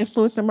wasn't like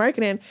influencer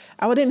marketing,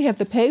 I didn't have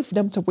to pay for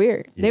them to wear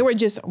it. They were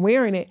just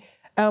wearing it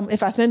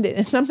if I send it.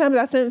 And sometimes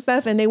I send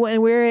stuff and they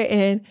wouldn't wear it.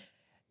 And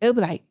it would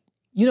be like,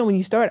 you know, when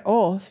you start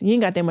off, you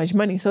ain't got that much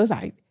money. So it's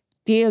like,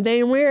 damn, they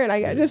didn't wear it.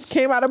 Like I just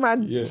came out of my,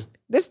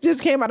 this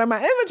just came out of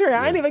my inventory.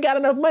 I ain't even got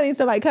enough money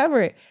to like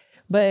cover it.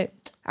 But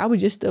I was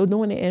just still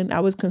doing it and I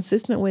was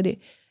consistent with it.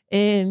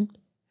 And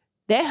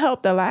that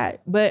helped a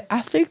lot. But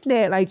I think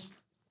that like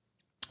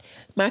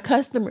my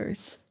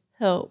customers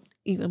helped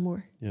even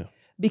more. Yeah.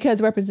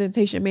 Because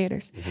representation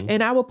matters.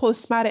 And I would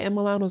post Spotted and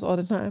Milanos all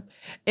the time.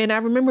 And I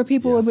remember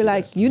people Yeah, I would be see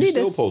like, that. you need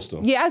still to post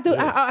them. Yeah, I do.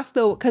 Yeah. I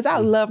still, because I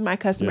love my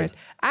customers.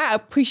 I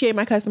appreciate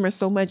my customers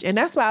so much. And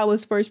that's why I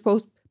was first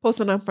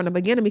posting them from the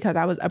beginning, because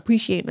I was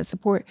appreciating the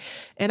support.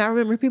 And I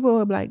remember people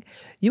would be like,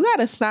 you got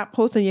to stop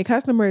posting your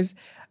customers.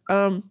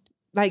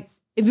 Like,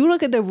 if you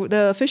look at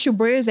the official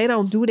brands, they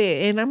don't do that.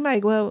 And I'm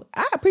like, well,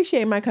 I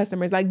appreciate my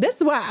customers. Like, this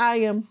is why I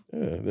am.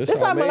 Yeah, That's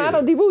why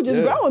Milano DeRuge is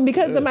growing,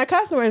 because of my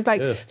customers.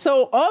 Like,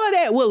 so all of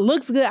that, what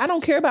looks good, I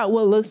don't care about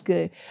what looks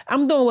good.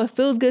 I'm doing what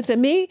feels good to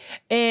me.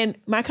 And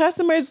my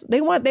customers,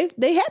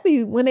 they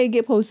happy when they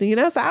get posted, you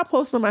know? So I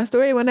post on my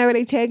story whenever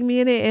they tag me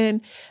in it.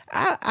 And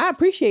I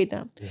appreciate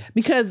them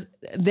because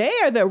they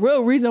are the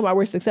real reason why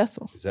we're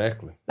successful.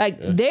 Exactly.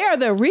 Like, they are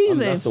the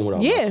reason. I'm nothing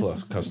without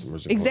my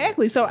customers.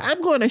 Exactly. So I'm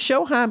going to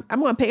show I'm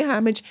going to pay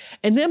homage.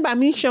 And then by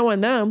me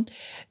showing them,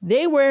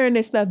 they wearing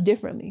this stuff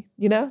differently,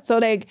 you know? So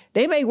they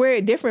may wear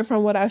it different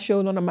from what I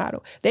showed on the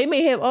model. They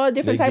may have all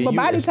different They type give of you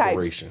body types.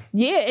 inspiration.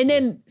 Yeah. And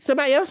then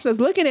somebody else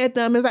that's looking at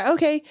them is like,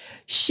 okay,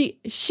 she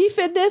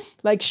fit this.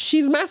 Like,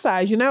 she's my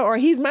size, you know? Or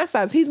he's my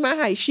size. He's my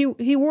height. He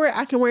wore it.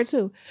 I can wear it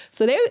too.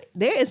 So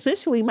they're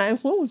essentially my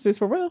influencers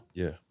for real.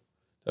 Yeah.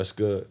 That's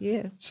good.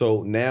 Yeah.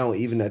 So now,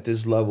 even at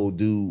this level,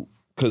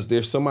 because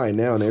there's somebody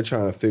now and they're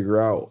trying to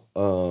figure out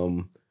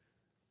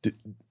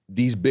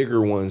these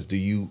bigger ones,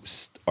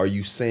 are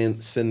you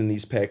sending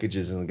these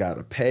packages and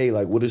gotta pay?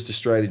 Like, what is the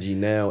strategy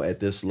now at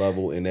this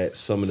level and at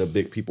some of the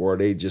big people? Or are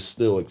they just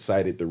still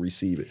excited to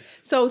receive it?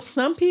 So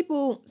some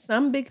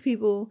big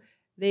people,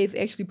 they've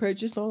actually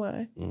purchased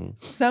online.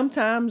 Mm-hmm.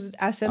 Sometimes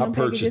I send them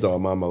packages. I purchased all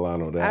my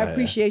Milano that I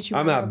appreciate you.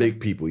 I'm not big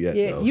people yet.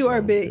 Yeah, though, you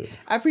are big. Yeah.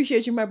 I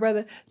appreciate you, my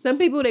brother. Some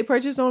people they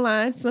purchase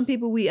online. Some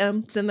people we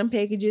send them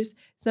packages.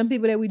 Some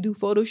people that we do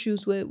photo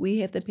shoots with, we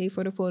have to pay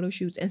for the photo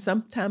shoots. And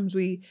sometimes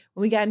when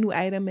we got a new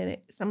item and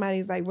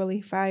somebody's like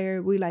really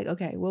fire, we like,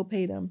 okay, we'll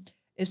pay them.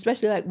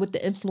 Especially like with the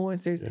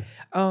influencers.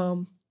 Yeah.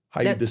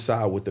 How you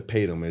decide what to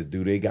pay them?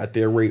 Do they got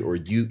their rate, or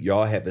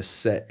y'all have a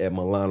set at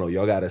Milano?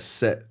 Y'all got a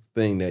set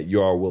thing that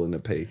you are willing to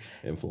pay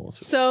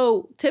influencers?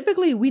 So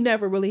typically we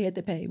never really had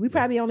to pay. We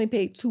probably only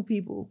paid 2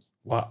 people.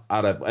 Wow,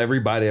 out of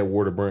everybody at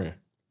Wore the Brand.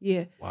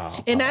 Yeah. Wow.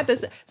 And not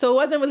so it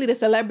wasn't really the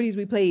celebrities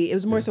we played. It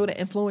was more so the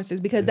influencers,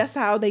 because that's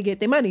how they get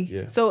their money.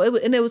 Yeah. So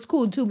it was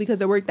cool too,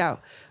 because it worked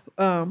out.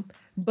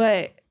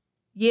 But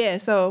yeah,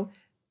 so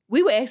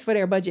we would ask for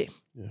their budget.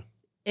 Yeah.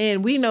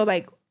 And we know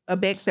like a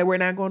banks that we're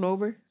not going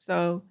over.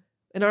 So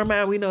in our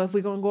mind, we know if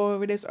we're going to go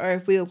over this or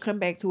if we'll come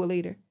back to it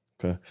later.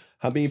 Okay.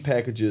 How many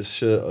packages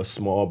should a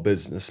small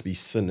business be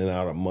sending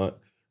out a month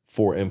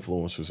for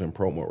influencers and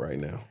promo right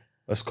now?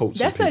 Let's coach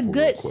some That's a people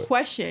good real quick.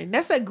 question.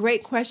 That's a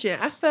great question.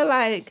 I feel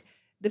like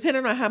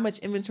depending on how much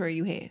inventory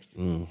you have.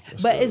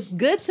 But good. it's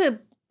good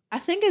I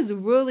think it's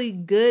really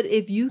good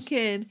if you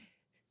can.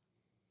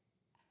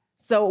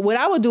 So what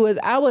I would do is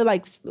I would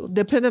like,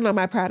 depending on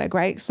my product,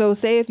 right? So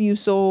say if you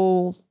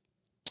sold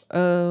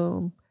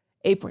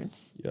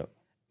aprons. Yep.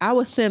 I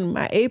would send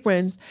my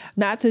aprons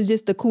not to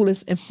just the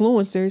coolest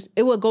influencers.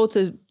 It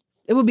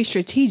would be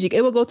strategic.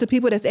 It would go to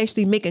people that's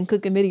actually making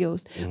cooking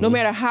videos, no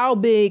matter how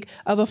big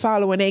of a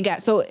following they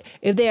got. So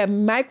if they're a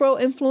micro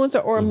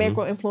influencer or a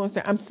macro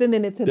influencer, I'm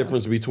sending it to them.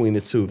 Difference between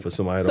the two for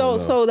somebody who don't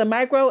know. So the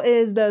micro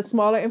is the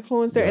smaller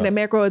influencer and the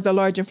macro is the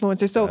large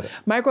influencer. So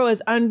micro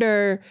is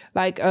under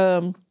like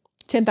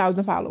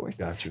 10,000 followers.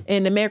 Got you.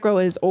 And the macro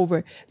is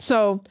over.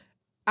 So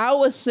I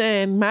would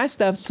send my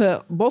stuff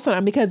to both of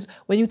them, because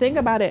when you think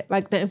about it,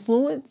 like the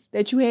influence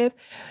that you have,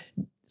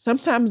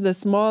 sometimes the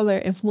smaller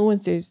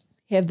influencers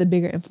have the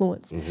bigger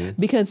influence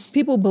because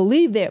people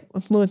believe that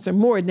influencer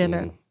more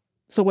than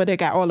so what they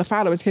got all the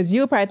followers, because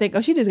you'll probably think,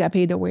 oh, she just got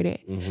paid to wear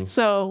that.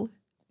 So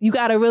you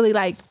got to really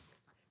like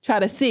try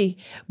to see.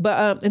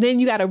 But and then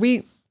you got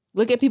to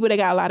look at people that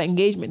got a lot of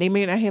engagement. They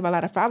may not have a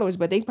lot of followers,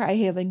 but they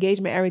probably have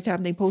engagement every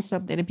time they post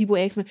something. And people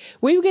ask them,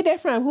 where you get that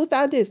from? Who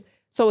started this?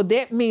 So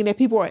that means that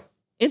people are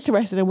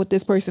interested in what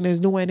this person is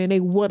doing and they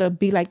want to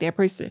be like that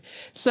person.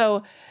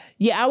 So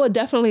yeah, I would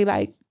definitely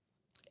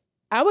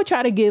I would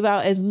try to give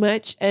out as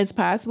much as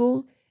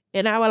possible,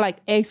 and I would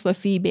ask for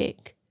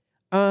feedback.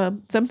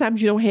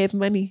 Sometimes you don't have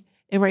money,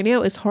 and right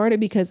now it's harder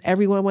because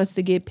everyone wants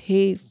to get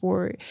paid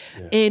for it.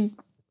 Yeah. And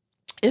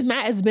it's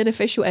not as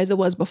beneficial as it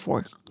was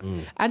before.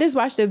 I just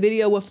watched a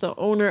video with the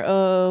owner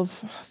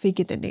of, I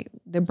forget the name,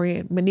 the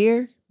brand,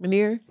 Manier.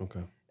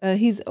 Okay.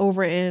 He's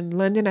over in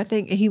London, I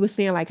think, and he was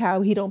saying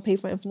how he don't pay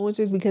for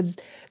influencers because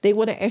they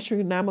want an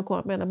astronomical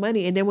amount of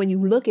money, and then when you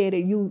look at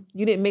it, you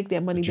didn't make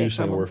that money back. Juice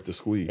ain't worth the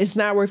squeeze. It's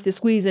not worth the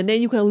squeeze, and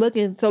then you can look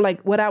and so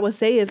what I would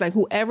say is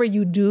whoever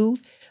you do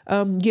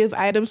give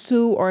items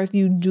to, or if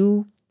you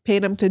do pay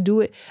them to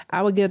do it,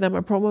 I would give them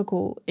a promo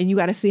code, and you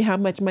got to see how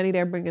much money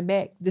they're bringing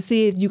back to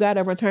see if you got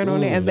a return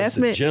on their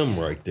investment, that's a gem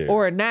right there,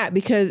 or not.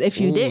 Because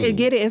if you didn't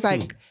get it,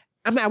 it's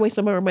I'm not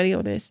wasting more money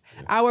on this.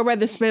 Yeah. I would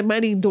rather spend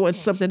money doing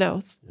something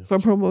else for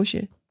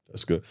promotion.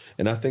 That's good.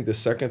 And I think the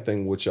second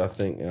thing, which I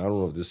think, and I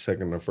don't know if this is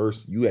second or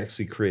first, you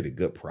actually create a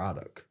good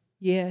product.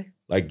 Yeah.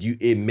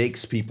 It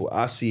makes people,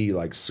 I see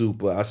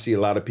Super, I see a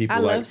lot of people I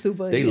love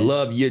Super. They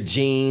love your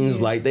jeans.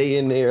 Yeah. They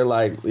in there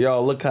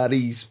y'all look how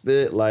these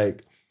fit.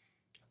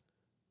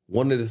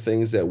 One of the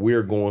things that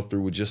we're going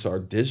through with just our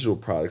digital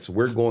products,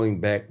 we're going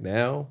back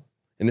now,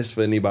 and this is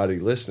for anybody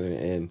listening,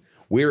 and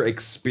we're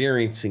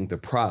experiencing the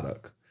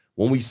product.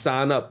 When we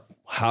sign up,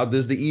 how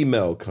does the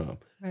email come?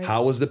 Right.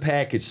 How is the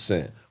package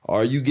sent?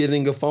 Are you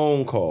getting a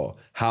phone call?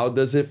 How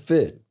does it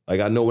fit?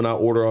 I know when I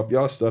order off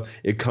y'all stuff,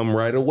 it come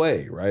right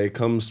away, right? It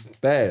comes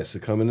fast.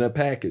 It come in a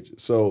package.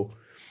 So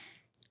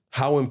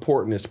how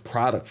important is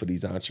product for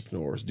these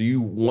entrepreneurs?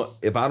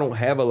 If I don't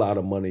have a lot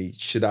of money,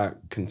 should I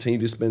continue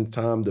to spend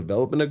time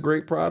developing a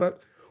great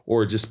product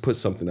or just put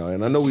something out?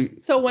 And I know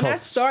when I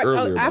start,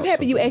 I'm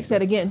happy you asked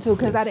that again too,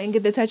 because I didn't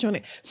get to touch on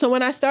it. So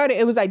when I started,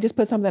 it was just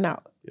put something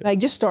out. Yeah.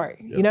 Just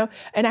start, you know?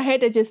 And I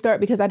had to just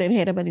start because I didn't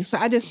have the money. So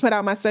I just put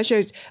out my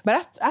sweatshirts,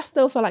 but I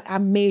still feel I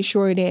made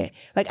sure that,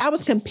 I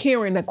was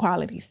comparing the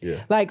qualities.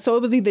 Yeah. So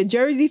it was either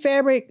jersey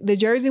fabric, the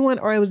jersey one,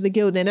 or it was the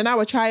Gildan. And I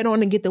would try it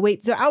on and get the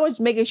weight. So I was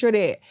making sure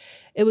that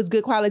it was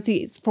good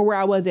quality for where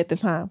I was at the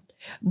time.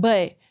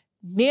 But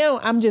now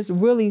I'm just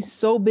really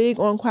so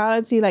big on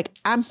quality.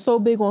 I'm so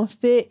big on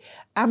fit.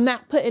 I'm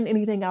not putting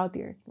anything out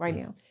there right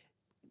now.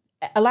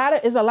 A lot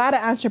of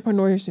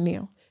entrepreneurs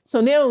now. So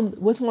now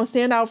what's going to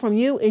stand out from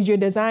you is your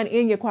design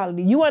and your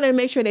quality. You want to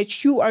make sure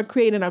that you are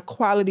creating a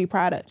quality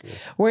product. Yeah.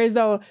 Whereas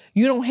though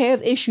you don't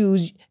have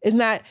issues, it's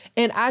not,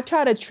 and I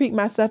try to treat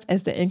myself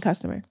as the end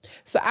customer.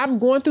 So I'm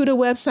going through the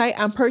website,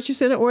 I'm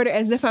purchasing an order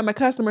as if I'm a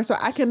customer, so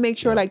I can make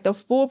sure the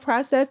full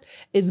process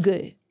is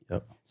good.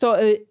 Yep.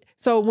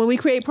 So when we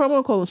create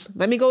promo codes,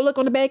 let me go look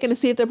on the back end and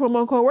see if the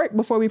promo code worked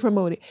before we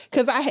promote it.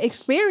 Because I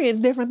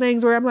experienced different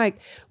things where I'm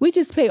we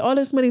just pay all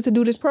this money to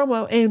do this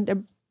promo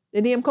and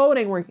the damn code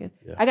ain't working.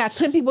 Yeah. I got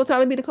 10 people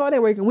telling me the code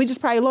ain't working. We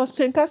just probably lost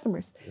 10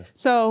 customers. Yeah.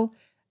 So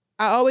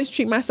I always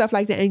treat myself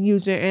like the end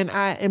user, and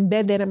I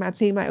embed that in my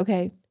team.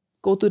 Okay,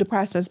 go through the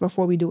process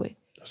before we do it.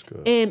 That's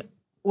good. And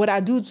what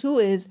I do too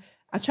is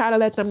I try to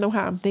let them know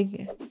how I'm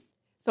thinking.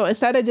 So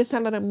instead of just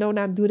telling them, no,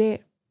 not do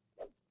that.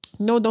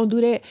 No, don't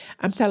do that.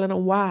 I'm telling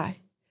them why.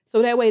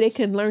 So that way they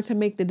can learn to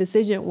make the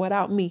decision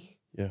without me.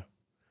 Yeah,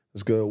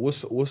 that's good.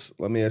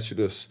 Let me ask you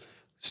this.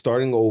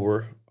 Starting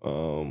over,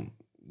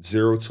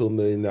 0 to $1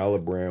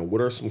 million brand, what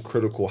are some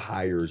critical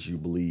hires you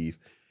believe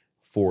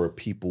for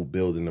people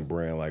building a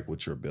brand like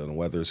what you're building,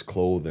 whether it's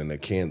clothing, a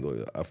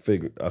candle? I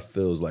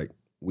feels like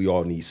we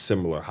all need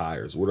similar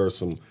hires. What are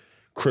some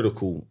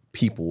critical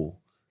people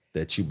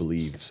that you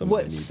believe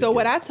somebody needs? So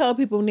what I tell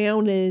people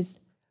now is,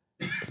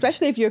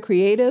 especially if you're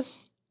creative,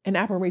 an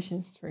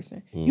operations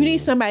person, you need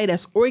somebody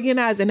that's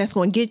organized and that's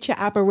going to get your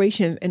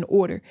operations in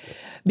order,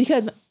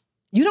 because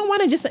you don't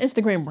want to just an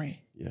Instagram brand.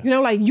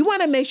 Yeah. You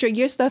want to make sure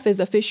your stuff is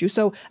official.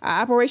 So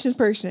an operations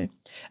person,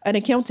 an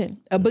accountant,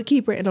 a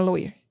bookkeeper, and a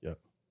lawyer. Yeah.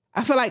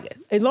 I feel like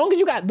as long as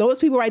you got those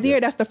people right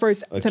there, that's the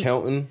first.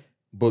 Accountant,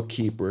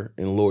 bookkeeper,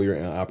 and lawyer,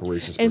 and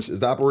operations person. Is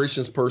the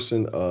operations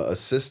person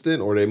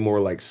assistant, or are they more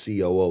like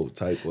COO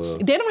type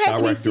of? They don't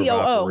have to be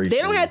COO. They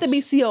don't have to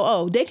be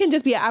COO. They can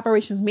just be an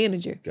operations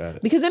manager. Got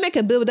it. Because then they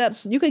can build up.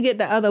 You could get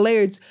the other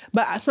layers.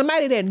 But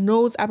somebody that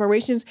knows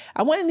operations,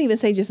 I wouldn't even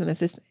say just an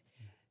assistant.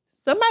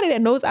 Somebody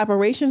that knows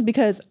operations,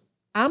 because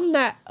I'm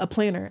not a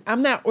planner.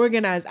 I'm not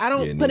organized. I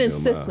don't put in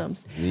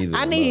systems.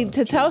 I need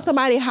to tell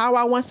somebody how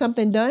I want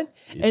something done.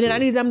 And then I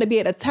need them to be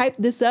able to type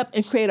this up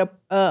and create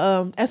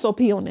a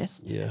SOP on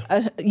this.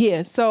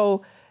 Yeah.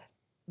 So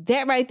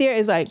that right there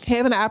is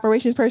having an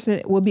operations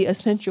person will be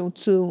essential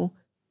to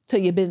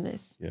your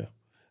business. Yeah.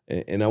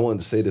 And I wanted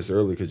to say this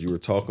earlier because you were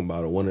talking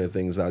about it. One of the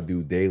things I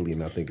do daily,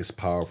 and I think it's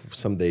powerful.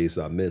 Some days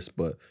I miss,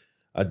 but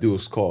I do,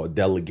 it's called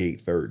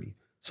Delegate 30.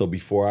 So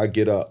before I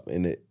get up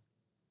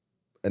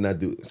and I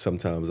do,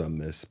 sometimes I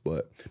miss,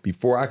 but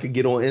before I could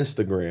get on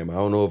Instagram, I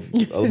don't know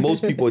if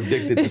most people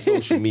addicted to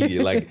social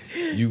media.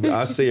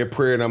 I say a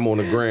prayer and I'm on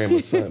the gram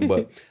or something,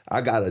 but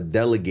I got to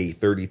delegate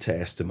 30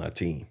 tasks to my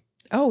team.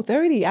 Oh,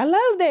 30. I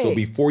love that. So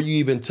before you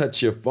even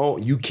touch your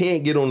phone, you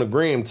can't get on the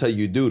gram until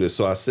you do this.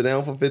 So I sit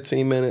down for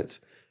 15 minutes.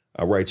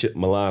 I write you,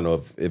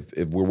 Milano,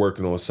 if we're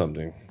working on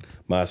something,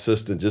 my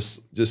assistant,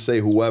 just say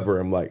whoever,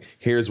 I'm like,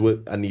 here's what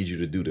I need you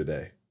to do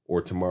today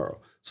or tomorrow.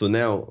 So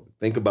now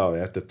think about it,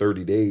 after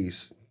 30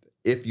 days,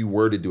 if you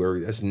were to do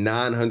everything, that's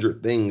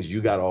 900 things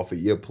you got off of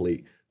your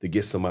plate to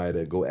get somebody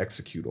to go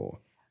execute on.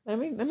 Let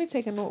me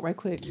take a note right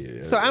quick.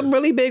 Yeah, so I'm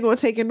really big on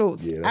taking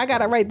notes. Yeah, I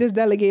gotta write this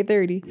delegate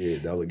 30. Yeah,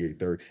 delegate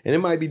 30. And it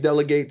might be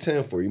delegate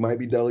 10 for you. It might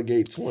be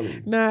delegate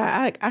 20.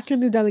 Nah, I can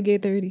do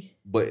delegate 30.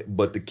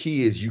 But the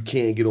key is you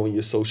can't get on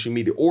your social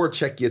media or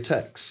check your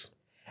texts.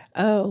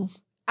 Oh.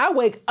 I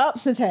wake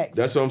up to text.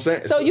 That's what I'm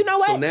saying. So you know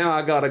what? So now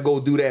I gotta go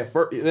do that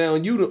first. Now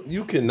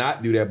you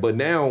cannot do that. But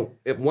now,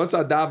 once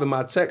I dive in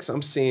my text,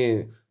 I'm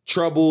seeing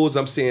troubles.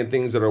 I'm seeing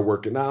things that are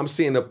working. Now I'm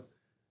seeing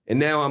and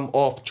now I'm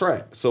off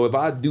track. So if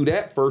I do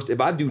that first, if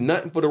I do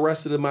nothing for the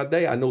rest of my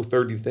day, I know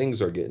 30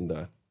 things are getting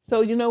done. So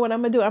you know what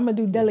I'm gonna do? I'm gonna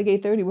do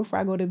delegate 30 before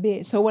I go to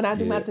bed. So when I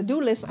do my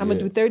to-do list, I'm gonna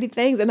do 30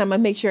 things, and I'm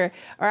gonna make sure,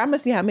 or I'm gonna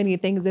see how many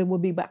things it will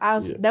be. But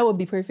that would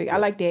be perfect. I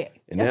like that.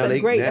 And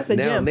That's a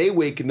now gem. they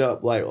waking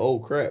up like, oh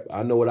crap,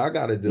 I know what I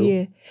gotta do.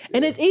 Yeah,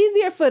 and it's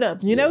easier for them,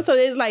 you know. So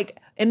it's like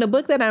in the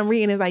book that I'm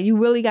reading, it's like you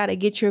really got to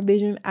get your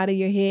vision out of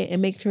your head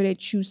and make sure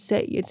that you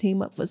set your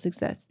team up for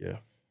success. Yeah.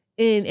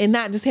 And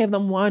not just have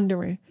them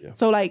wandering. Yeah.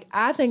 So like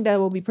I think that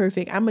will be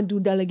perfect. I'm gonna do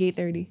delegate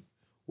 30.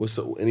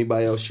 So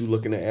anybody else you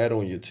looking to add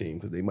on your team?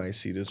 Because they might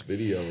see this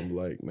video and be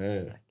like,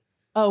 man.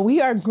 Oh,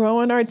 we are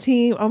growing our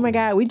team. Oh my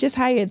God, we just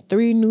hired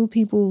 3 new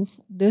people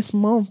this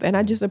month, and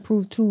I just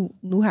approved 2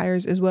 new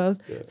hires as well.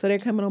 Yeah. So they're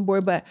coming on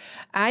board. But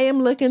I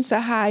am looking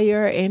to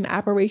hire an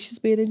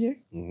operations manager.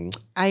 Mm-hmm.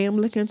 I am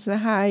looking to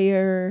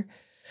hire,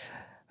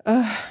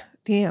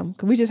 cause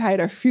we just hired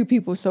a few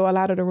people, so a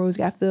lot of the roles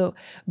got filled.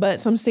 But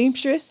some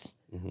seamstress,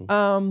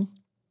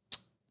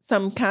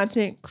 some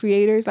content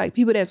creators, like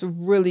people that's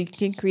really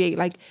can create,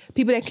 like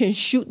people that can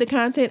shoot the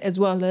content as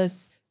well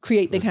as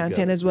create the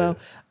content as well.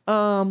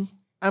 Yeah.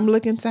 I'm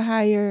looking to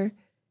hire.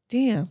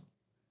 I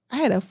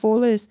had a full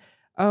list.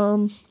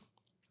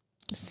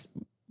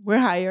 We're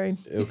hiring.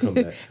 It'll come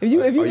back. if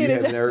you are need you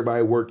having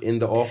everybody work in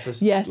the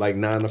office? Yes. Like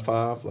 9 to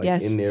 5? Like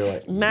yes. in there?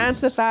 Like 9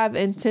 to 5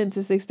 and 10 to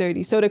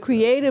 6:30. So the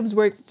creatives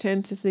work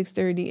 10 to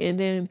 6:30, and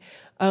then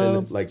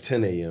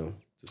 10 a.m.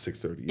 to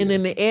 6:30. And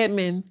then the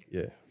admin.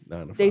 Yeah. 9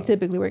 to 5. They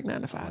typically work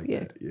 9 to 5. Like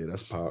that. Yeah,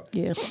 that's powerful.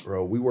 Yeah.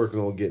 Bro, we working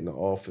on getting the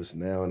office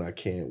now, and I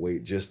can't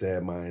wait just to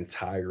have my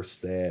entire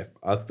staff.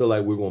 I feel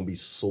like we're gonna be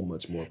so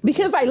much more productive.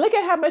 Because like look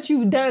at how much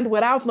you've done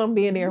without them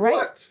being there, right?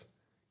 What?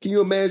 Can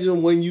you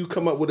imagine when you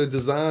come up with a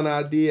design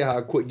idea,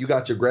 how quick you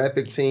got your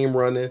graphic team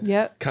running,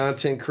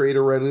 content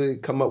creator ready to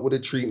come up with a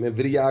treatment,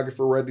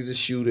 videographer ready to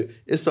shoot it.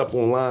 It's up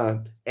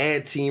online,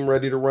 ad team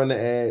ready to run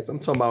the ads. I'm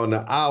talking about in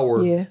an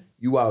hour. Yeah.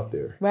 You out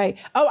there. Right.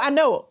 Oh, I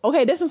know.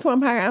 Okay, this is who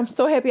I'm hiring. I'm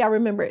so happy I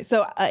remember it.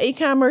 So an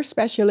e-commerce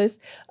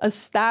specialist, a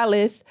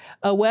stylist,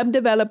 a web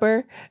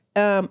developer,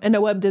 and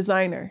a web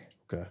designer.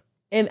 Okay.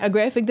 And a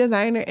graphic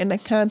designer and a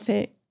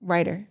content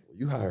writer.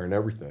 You hiring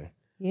everything.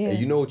 Yeah. And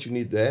you know what you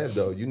need to have,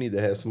 though? You need to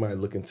have somebody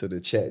look into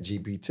the Chat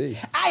GPT.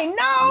 I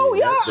know,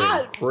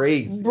 that's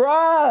crazy.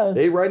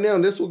 Bruh. Right now,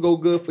 this will go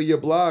good for your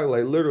blog.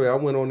 Like, literally, I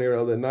went on there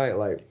the other night,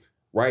 like,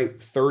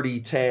 write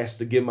 30 tasks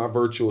to give my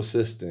virtual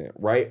assistant.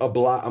 Write a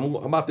blog. I'm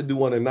about to do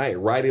one tonight.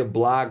 Write a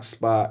blog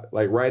spot.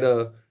 Like, write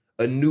a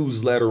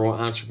newsletter on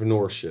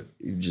entrepreneurship.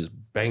 You just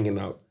banging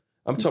out.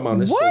 I'm talking about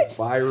this so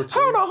fire too.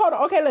 Hold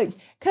on. Okay, look.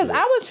 Because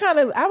I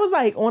was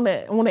like on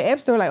the App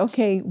Store, like,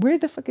 okay, where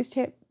the fuck is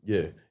Chat?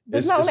 Yeah.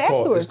 It's not on the App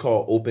Store. It's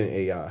called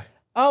OpenAI.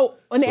 Oh,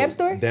 on the App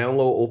Store?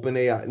 Download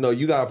OpenAI. No,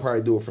 you gotta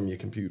probably do it from your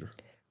computer.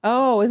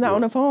 Oh, it's not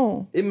on the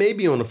phone. It may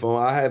be on the phone.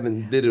 I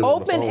haven't did it on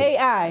the phone.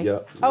 OpenAI.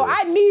 Yep. Oh,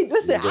 I need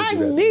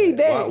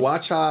that.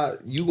 Watch how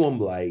you gonna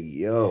be like,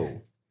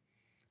 yo.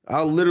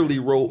 I literally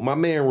my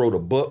man wrote a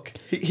book.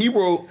 He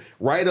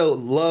write a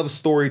love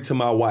story to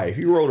my wife.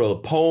 He wrote a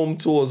poem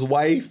to his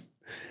wife.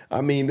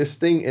 I mean, this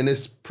thing, and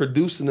it's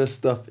producing this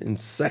stuff in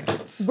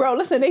seconds. Bro,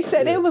 listen, they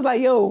said it was like,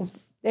 yo,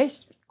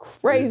 that's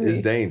crazy.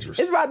 It's dangerous.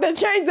 It's about to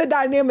change the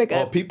dynamic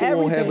of people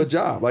everything. Won't have a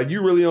job. Like,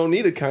 you really don't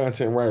need a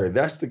content writer.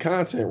 That's the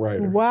content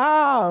writer.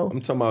 Wow. I'm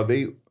talking about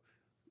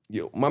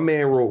my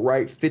man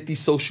write 50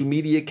 social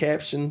media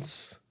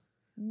captions.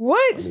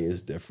 What? I mean,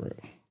 it's different.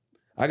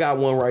 I got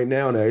one right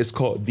now that it's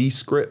called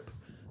Descript.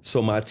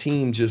 So my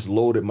team just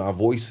loaded my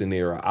voice in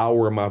there, an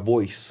hour of my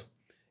voice.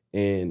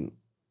 And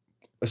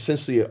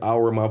essentially an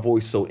hour of my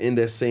voice. So in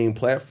that same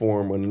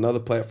platform, on another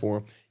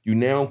platform, you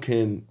now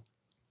can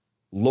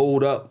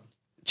load up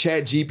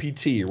Chat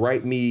GPT,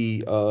 write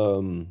me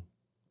a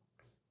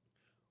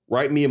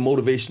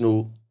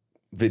motivational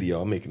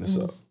video. I'm making this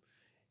up.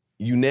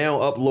 You now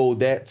upload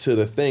that to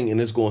the thing and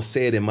it's going to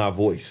say it in my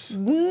voice.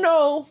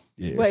 No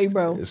way,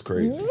 bro. It's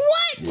crazy.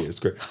 What? Yeah, it's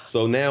crazy.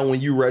 So now when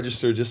you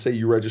register, just say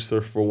you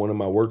register for one of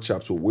my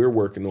workshops, what we're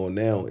working on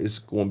now, it's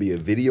going to be a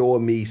video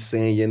of me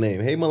saying your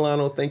name. Hey,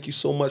 Milano, thank you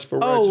so much for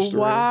registering.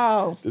 Oh,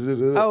 wow.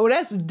 Oh,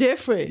 that's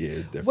different. Yeah,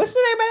 it's different. What's the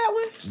name of that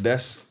one?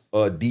 That's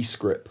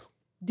Descript.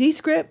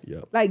 Descript?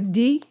 Yep. Like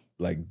D?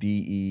 Like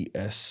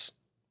DESCRIPT.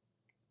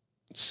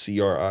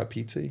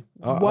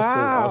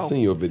 Wow. I'll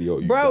send you a video.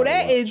 You Bro, gotta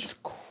that watch. is...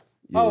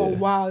 Oh, Yeah.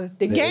 wow.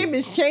 The game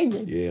is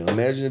changing. Yeah,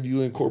 imagine if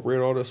you incorporate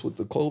all this with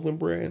the clothing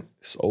brand.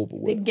 It's over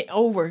They with. get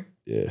over.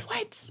 Yeah,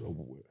 What? it's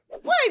over with.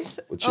 What?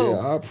 But yeah, Oh.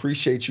 I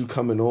appreciate you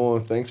coming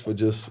on. Thanks for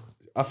just.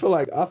 I feel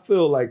like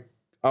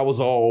I was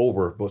all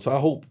over, but so I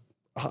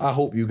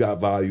hope you got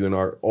value and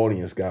our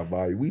audience got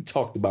value. We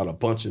talked about a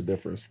bunch of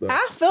different stuff.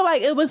 I feel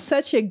like it was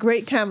such a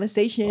great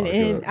conversation, Oh,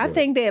 and good, I good,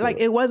 think that like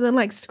good. it wasn't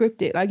like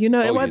scripted, like it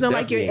yeah, wasn't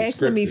like you're definitely ain't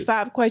asking me scripted.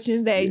 5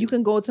 questions that Yeah. you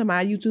can go to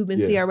my YouTube and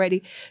Yeah. see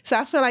already. So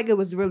I feel like it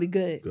was really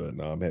good. Good.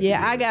 No, I'm happy. Yeah,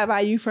 to I hear got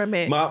value from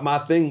it. My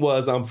thing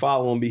was I'm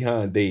following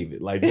behind David.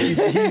 Like he's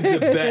the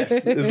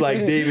best. It's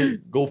like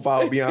David, go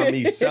follow behind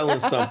me selling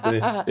something.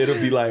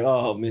 It'll be like,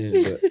 oh man.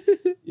 But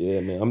yeah,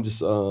 man. I'm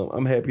just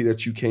I'm happy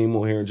that you came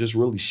on here and just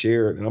really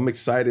shared. And I'm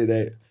excited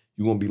that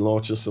you're gonna be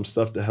launching some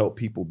stuff to help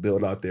people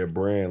build out their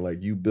brand.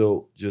 Like you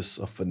built just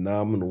a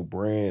phenomenal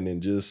brand,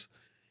 and just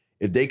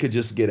if they could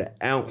just get an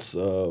ounce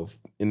of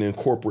and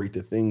incorporate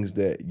the things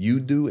that you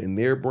do in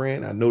their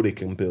brand, I know they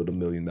can build $1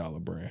 million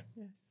brand.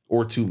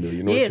 Or 2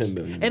 million or Yeah. 10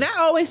 million. And I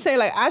always say,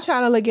 like, I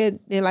try to look at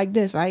it like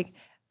this: like,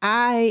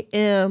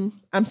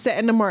 I'm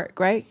setting the mark,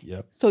 right?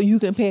 Yep. So you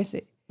can pass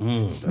it.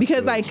 That's Because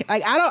good. like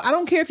I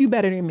don't care if you're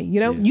better than me,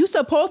 you know? Yeah. You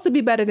supposed to be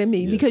better than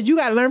me Yeah. because you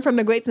gotta learn from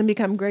the greats and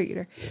become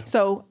greater.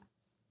 So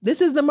this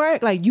is the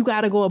mark, like you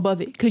gotta go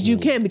above it because you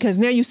can, because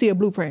now you see a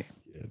blueprint.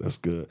 Yeah, that's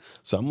good.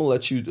 So I'm gonna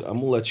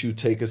let you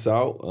take us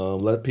out.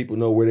 Let people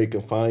know where they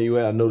can find you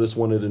at. I noticed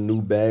one of the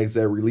new bags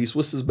that released.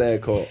 What's this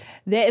bag called?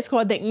 That is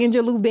called the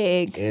Angelou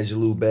bag.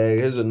 Angelou bag.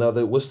 Here's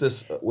another. What's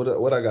this?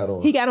 What I got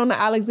on? He got on the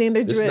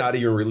Alexander It's drip. not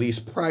even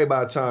released. Probably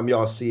by the time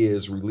y'all see it,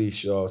 it's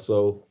released, y'all.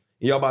 So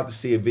y'all about to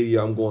see a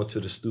video. I'm going to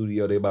the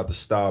studio. They about to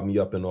style me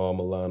up in all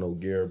Milano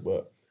gear.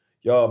 But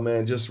y'all,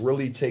 man, just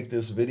really take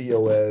this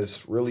video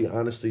as really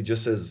honestly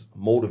just as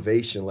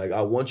motivation. Like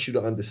I want you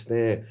to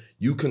understand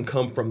you can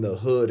come from the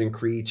hood and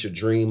create your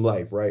dream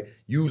life, right?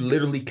 You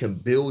literally can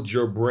build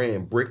your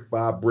brand brick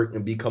by brick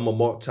and become a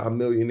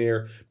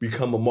multi-millionaire,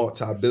 become a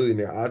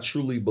multi-billionaire. I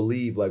truly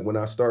believe, like when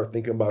I start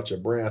thinking about your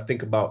brand, I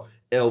think about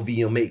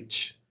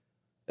LVMH.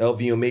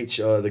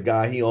 LVMH, the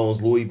guy, he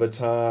owns Louis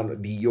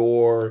Vuitton,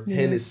 Dior, Yeah.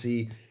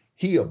 Hennessy.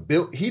 He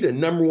the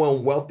number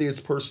one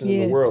wealthiest person in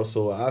Yeah. the world.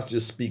 So I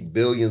just speak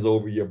billions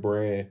over your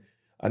brand.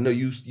 I know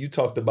you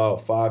talked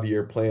about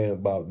 5-year plan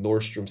about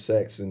Nordstrom,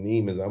 Saks, and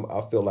Neiman's.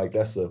 I feel like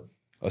that's a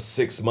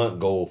 6-month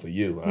goal for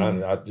you.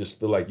 I just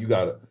feel like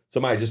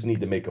somebody just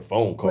need to make a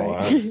phone call.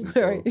 Right. Honestly.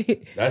 So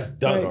Right. that's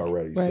done Right.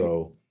 already. Right.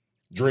 So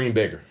dream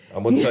bigger.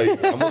 I'm gonna tell you you're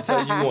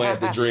gonna have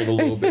to dream a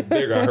little bit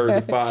bigger. I heard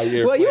the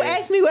 5-year Well, you plan.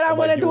 asked me what I I'm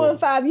want like, to do you- in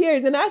 5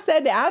 years, and I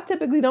said that I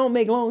typically don't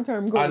make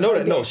long-term goals. I know like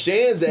that. No,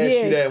 Shan's asked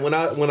Yeah. you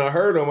that. When I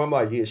heard him, I'm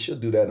like, yeah, she'll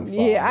do that in 5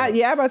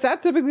 Yeah, months. I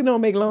typically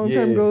don't make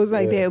long-term Yeah, goals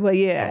like yeah. that, but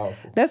yeah,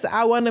 Powerful.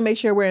 I want to make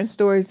sure we're in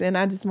stores, and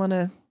I just want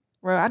to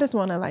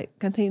like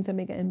continue to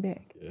make an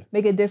impact, Yeah.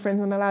 make a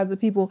difference in the lives of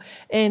people,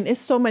 and it's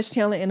so much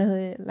talent in the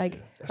hood. Like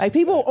that's like a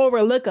people fact.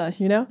 overlook us,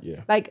 you know? Yeah.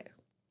 Like,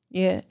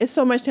 yeah, it's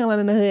so much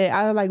talent in the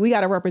hood. We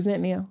gotta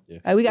represent now. Yeah.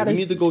 Like we gotta. We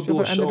need to go do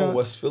a for show in underdogs.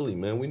 West Philly,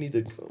 man. We need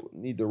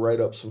to write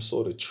up some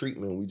sort of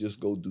treatment. We just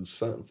go do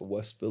something for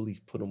West Philly,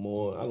 put them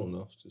on. I don't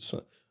know. Just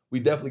something. We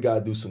definitely got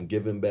to do some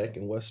giving back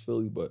in West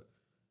Philly, but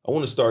I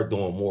want to start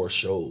doing more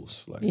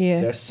shows. Like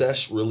Yeah. that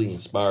sesh really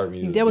inspired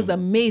me. To That was do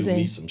amazing.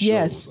 me some shows.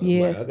 Yes, I'm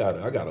yeah. like,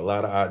 I got a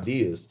lot of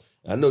ideas.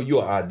 I know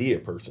you're an idea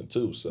person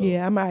too. So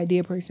Yeah, I'm an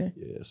idea person.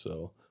 yeah.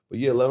 So. But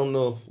yeah, let them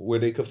know where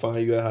they could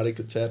find you at, how they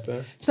could tap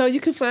in. So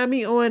you can find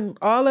me on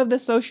all of the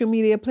social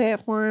media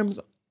platforms.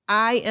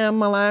 I am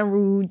Milan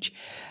Rouge.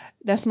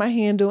 That's my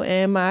handle.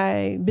 And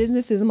my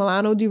business is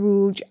Milano Di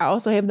Rouge. I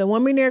also have the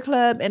Womanaire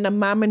Club and the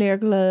Momanaire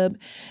Club.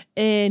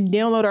 And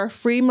download our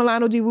free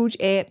Milano Di Rouge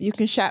app. You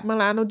can shop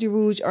Milano Di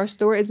Rouge. Our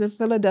store is in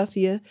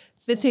Philadelphia,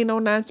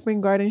 1509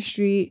 Spring Garden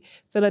Street,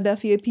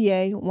 Philadelphia,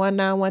 PA,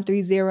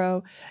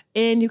 19130.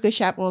 And you can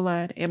shop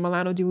online at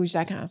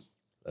MilanoDiRouge.com.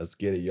 Let's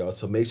get it, y'all.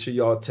 So make sure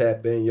y'all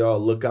tap in, y'all.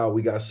 Look out.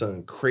 We got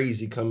something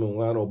crazy coming.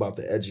 Lano about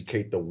to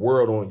educate the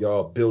world on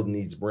y'all building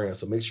these brands.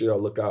 So make sure y'all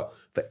look out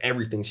for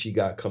everything she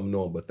got coming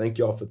on. But thank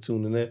y'all for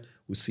tuning in.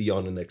 We'll see y'all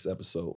in the next episode.